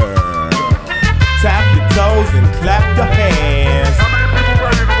down. Tap your toes and clap your hands.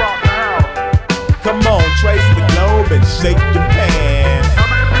 Come on, trace the globe and shake your pants.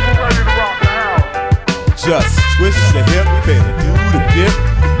 Just twist your hip and do the dip.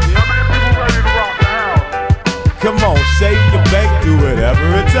 Come on, shake and bake, do whatever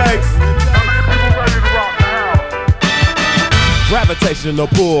it takes. gravitational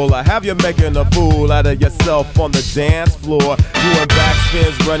pull. I have you making a fool out of yourself on the dance floor, doing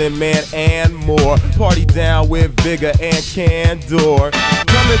backspins, running man and more. Party down with vigor and candor.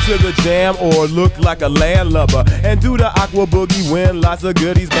 Come into the jam or look like a landlubber and do the aqua boogie, win lots of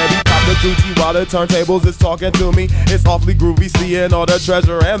goodies, baby. Pop the Gucci while the turntables is talking to me. It's awfully groovy, seeing all the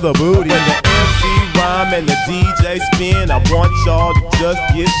treasure and the booty. When the MC rhyme and the DJ spin, I want y'all to just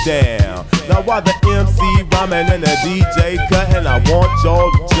get down. Now while the MC rhyming and the DJ cutting, I want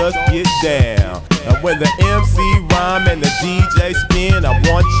y'all to just get down. And when the MC rhyme and the DJ spin, I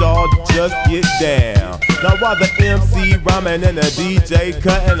want y'all to just get down. Now while the MC rhyming and the DJ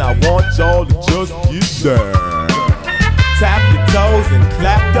cutting, I want y'all to just get down. Tap your toes and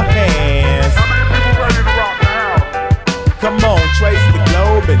clap your hands. Come on, trace the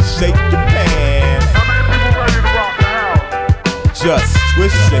globe and shake your pants. Just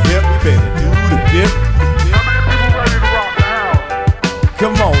twist your hip and do the dip.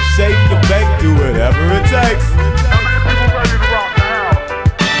 Come on, shake and bake, do whatever it takes.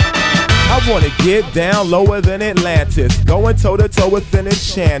 I wanna get down lower than Atlantis, going toe to toe with an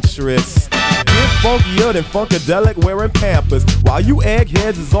enchantress. Get funkier than Funkadelic wearing Pampers, while you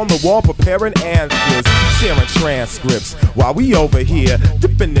eggheads is on the wall preparing answers, sharing transcripts, while we over here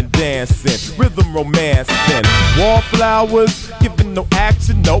dipping and dancing, rhythm romancing, wallflowers, giving no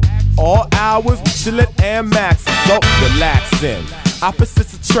action, nope. All hours we chillin' and maxin', so relaxing.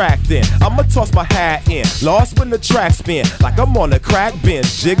 Opposites attracting, I'ma toss my hat in, lost when the track spin, like I'm on a crack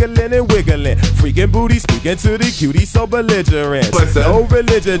bench, jiggling and wiggling, freaking booty, speaking to the cutie, so belligerent. No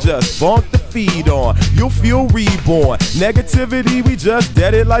religion, just funk the feed on, you'll feel reborn. Negativity, we just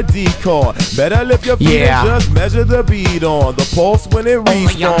dead it like decon. Better lift your feet and just measure the beat on the pulse when it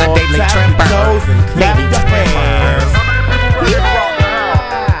respawns. Tap your toes and clap your hands.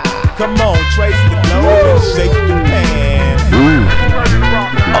 Come on, trace the globe and shake your pants.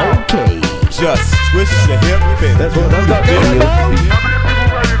 Okay. Just twist your hip and that's what I'm talking about.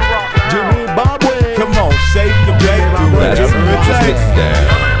 Jimbobway. Come on, shake your bake, do whatever it takes.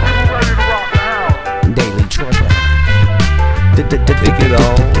 Daily Tripper. Take it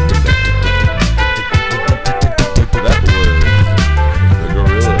all. That was the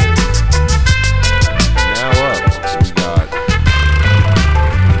gorilla. Now up, we got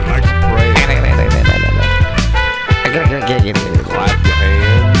Max Pray. Clap your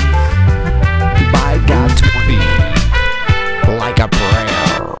hands. By God 20. Like a pro.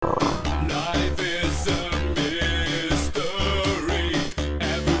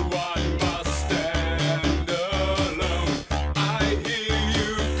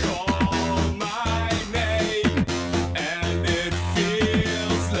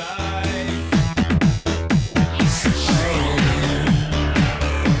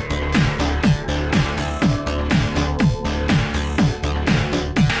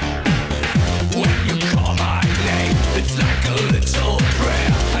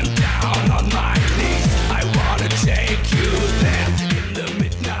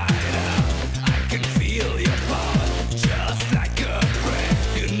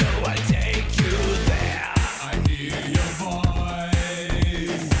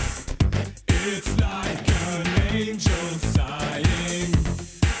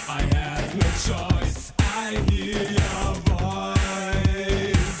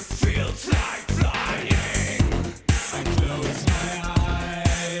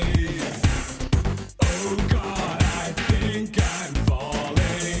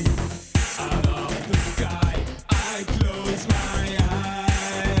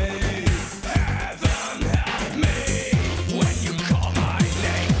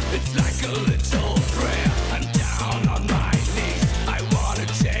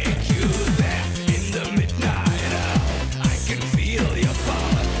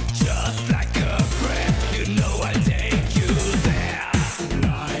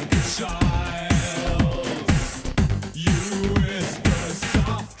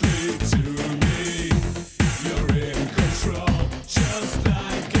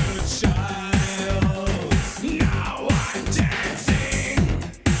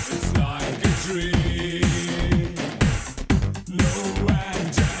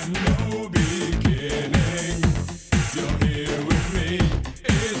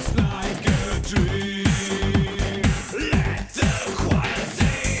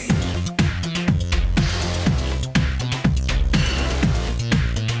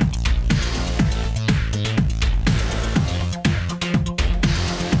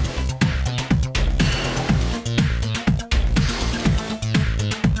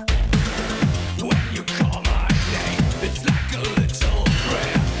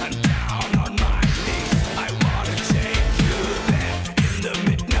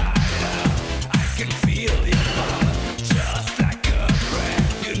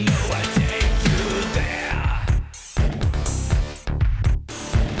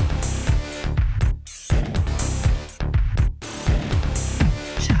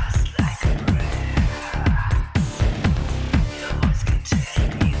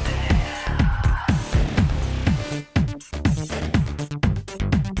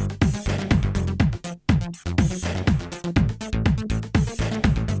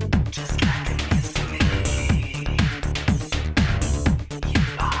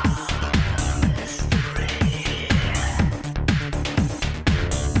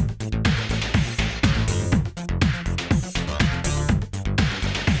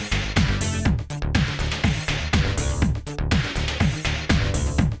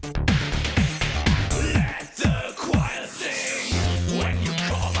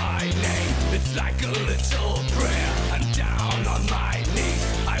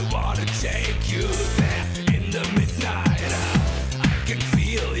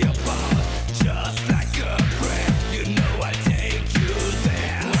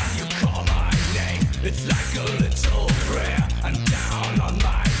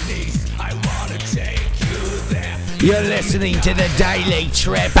 You're listening to the Daily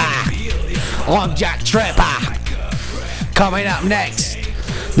Tripper. I'm Jack Tripper. Coming up next,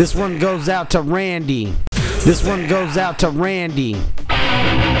 this one goes out to Randy. This one goes out to Randy. Oh,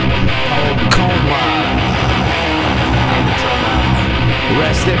 coma.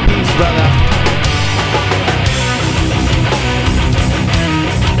 Rest in peace, brother.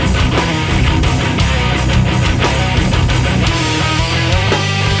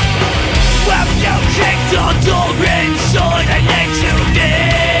 Well, you kicked your door in, short and let you live.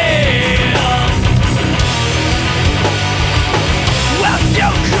 Well, you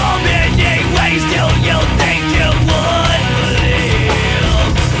come in anyways, till you think you would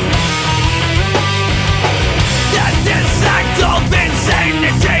believe that this act of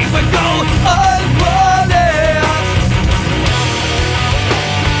insanity would go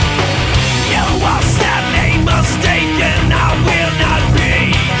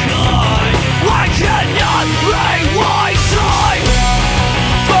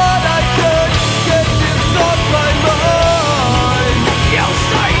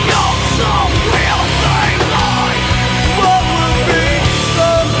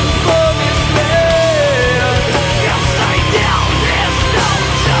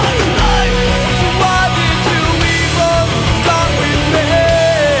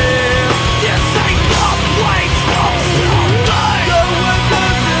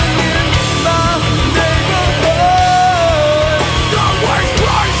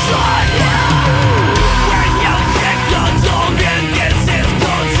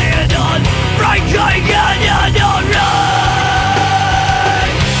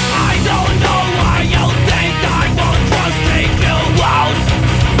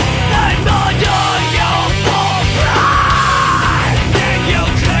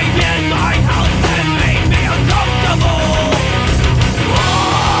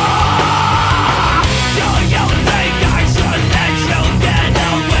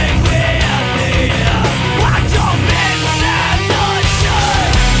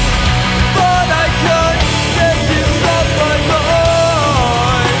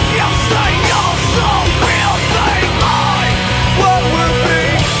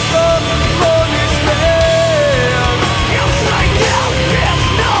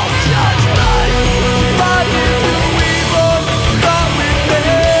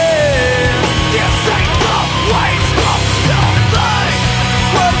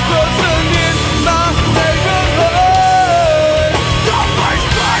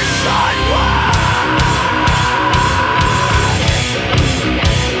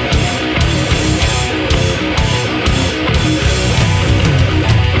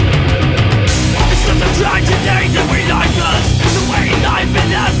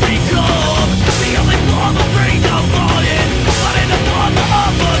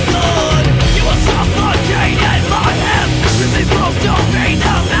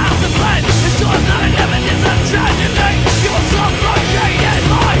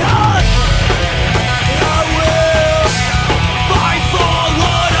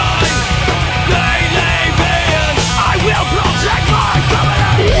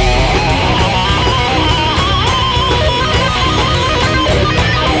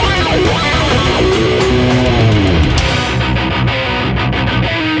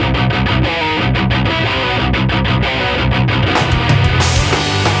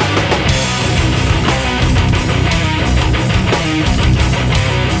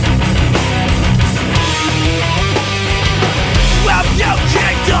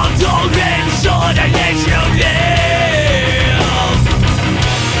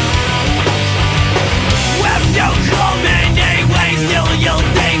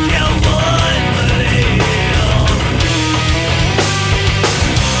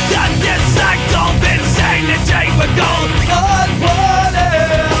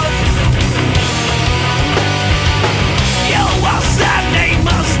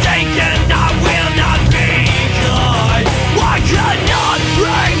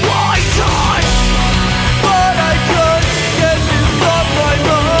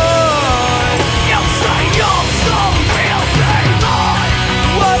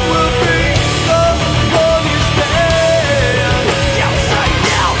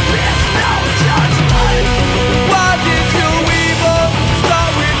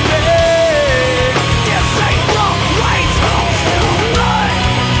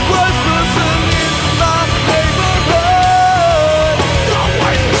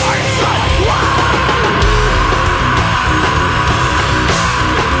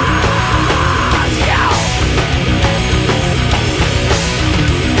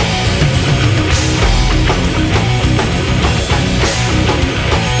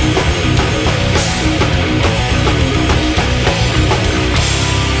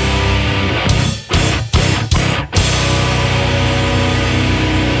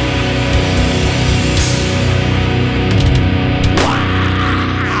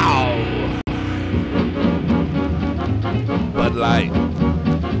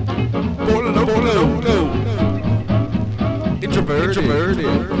Introverted.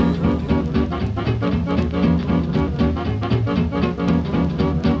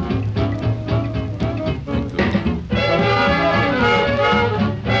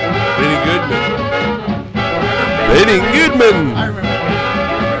 Benny Goodman.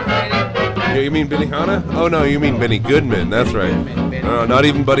 Yeah, you mean Benny Hanna? Oh no, you mean Benny Goodman. That's right. No, not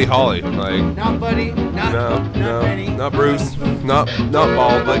even Buddy Holly. Like Not Buddy. Not Benny. not Bruce. Not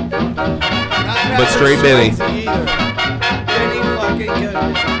bald, but straight Benny. Benny fucking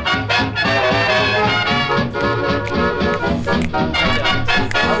Goodman.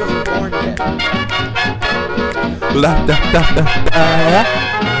 I was born yet. La da da da da.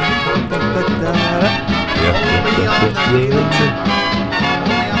 Only on the Daily Trip.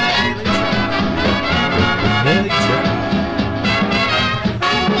 Daily Trip.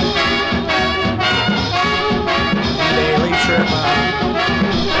 Daily Trip.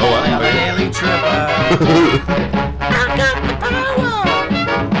 Oh, I'm a Daily Trip. I got the power.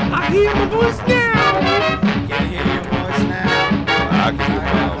 I hear my voice now. Can you hear your voice now? I can hear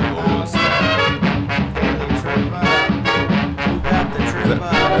my voice now. Daily Trip. Who got the trip?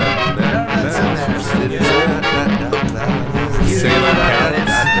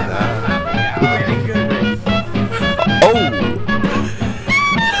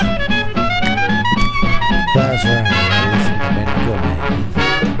 That's right. Listen to Benny Goodman.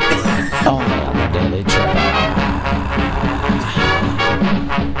 Only on the Daily Trip.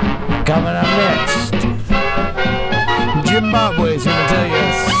 Coming up next, Jimbobway's gonna tell you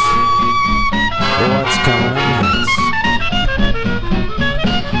what's coming up next.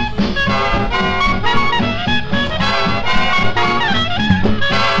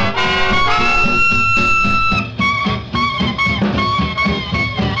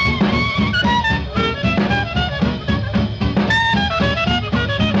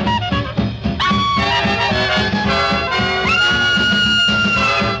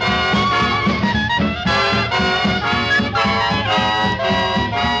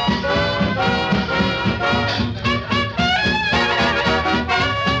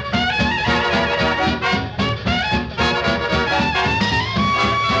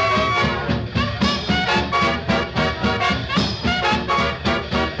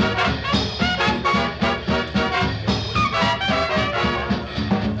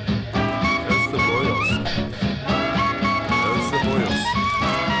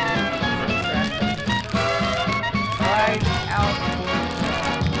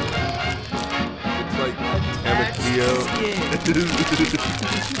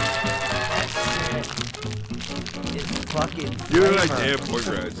 You're like damn pork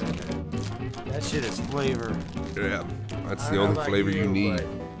rinds. That shit is flavor. Yeah, that's the only flavor you need.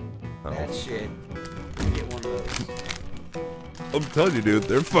 That shit. Get one of those. I'm telling you, dude,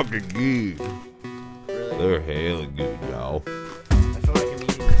 they're fucking good. Really? They're hella good, y'all. I feel like I'm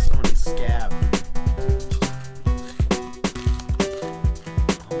eating someone's scab.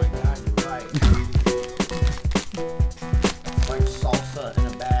 Oh my god, you're right. It's like salsa in a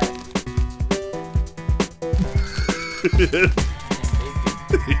bag.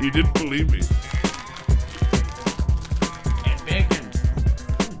 You didn't believe me. And bacon.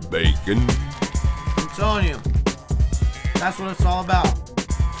 Bacon. I'm telling you. That's what it's all about.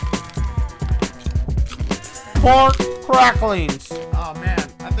 Pork cracklings. Oh man,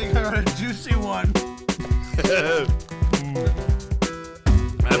 I think I got a juicy one.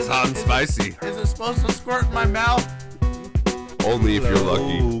 That's hot and spicy. Is it supposed to squirt in my mouth? Only if you're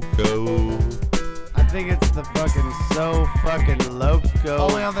lucky. I think it's the fucking so fucking loco.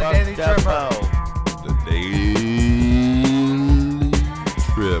 Only on the Daily Tripper. The Daily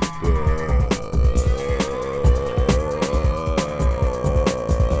Tripper.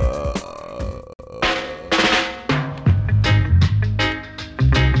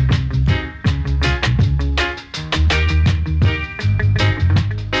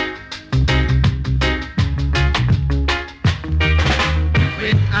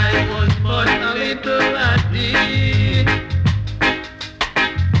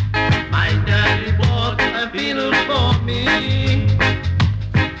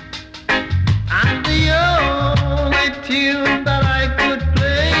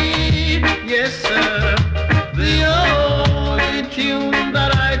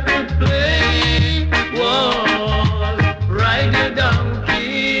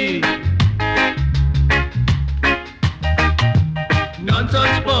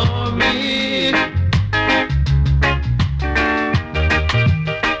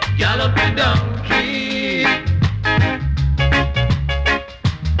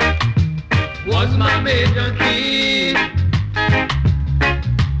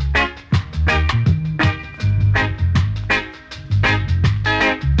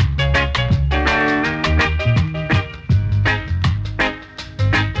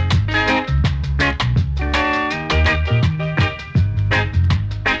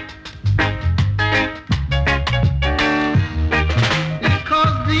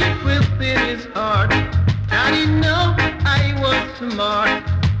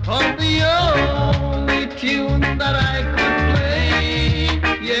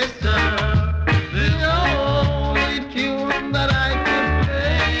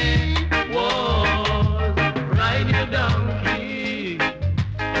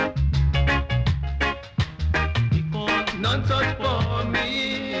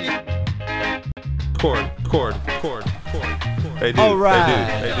 Hey, dude. All right.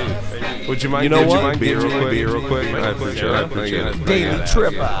 Hey, dude. Would you mind? You know what? Would you mind beer real quick? I appreciate it. Daily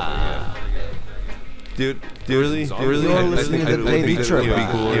Tripper. Dude, really? You're listening to Daily Tripper.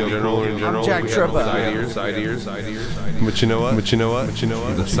 I'm Jack Tripper. Side ears. But you know what?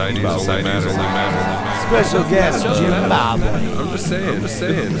 The side ears only matter. Special guest, Jimbobway. I'm just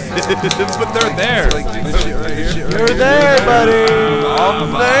saying. But they're there. You're there, buddy.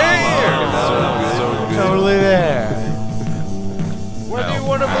 I'm there. Totally there. Whether you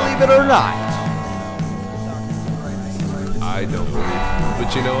want to believe it or not. I don't believe it.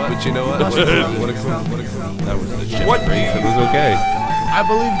 But you know what? That was the shit. What? It was okay. I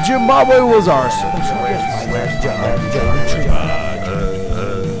believe Jimbobway was our special guest.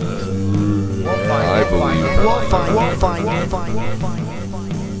 I believe. We'll find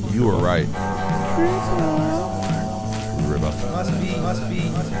it. You were right. Riba. Must be.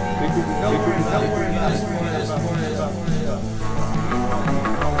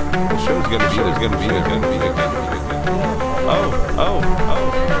 The show's gonna be good. Oh.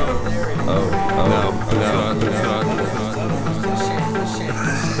 No, it's not.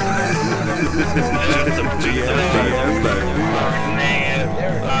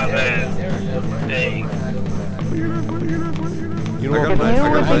 You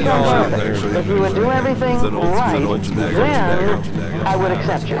know what? If you would do everything right, then I would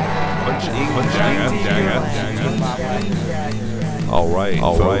accept you. All right.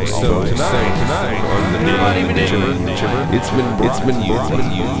 So tonight on the it's been used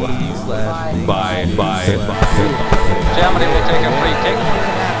by Germany will take a free kick.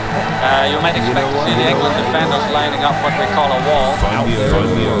 You might expect to see the England defenders lining up what we call a wall.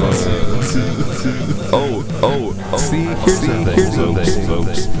 See, here's the thing,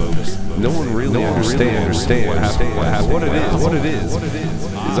 folks. No one really understands what happened. What it is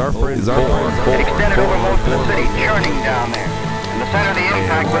is our friend. It extended over most of the city, churning down there. The center of the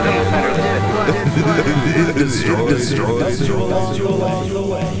impact was in the center of the city.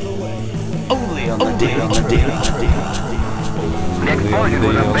 Only on the Daily Tripper. The explosion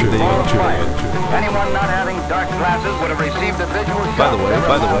was a big ball of fire. Anyone not having dark glasses would have received a visual shock. By the way.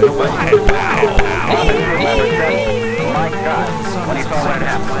 My God, when he saw that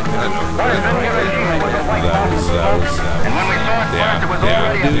happen. What had been Hiroshima was a white mountain of smoke, and when we saw it first, it was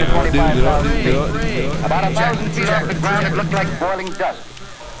already up to 25,000 feet. About 1,000 feet off the ground, it looked like boiling dust.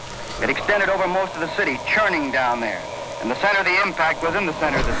 It extended over most of the city, churning down there. And the center of the impact was in the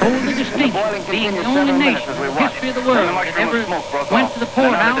center of the city. Only distinct, being the only nation in the history of the world that ever went to the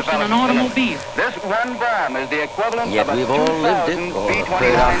poorhouse in an automobile. This one bomb is the equivalent Yet of a we've all lived it, 2,000 or B-29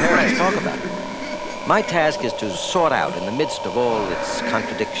 heard our parents race. talk about it. My task is to sort out, in the midst of all its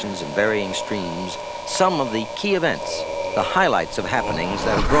contradictions and varying streams, some of the key events, the highlights of happenings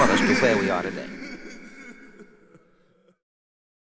that have brought us to where we are today.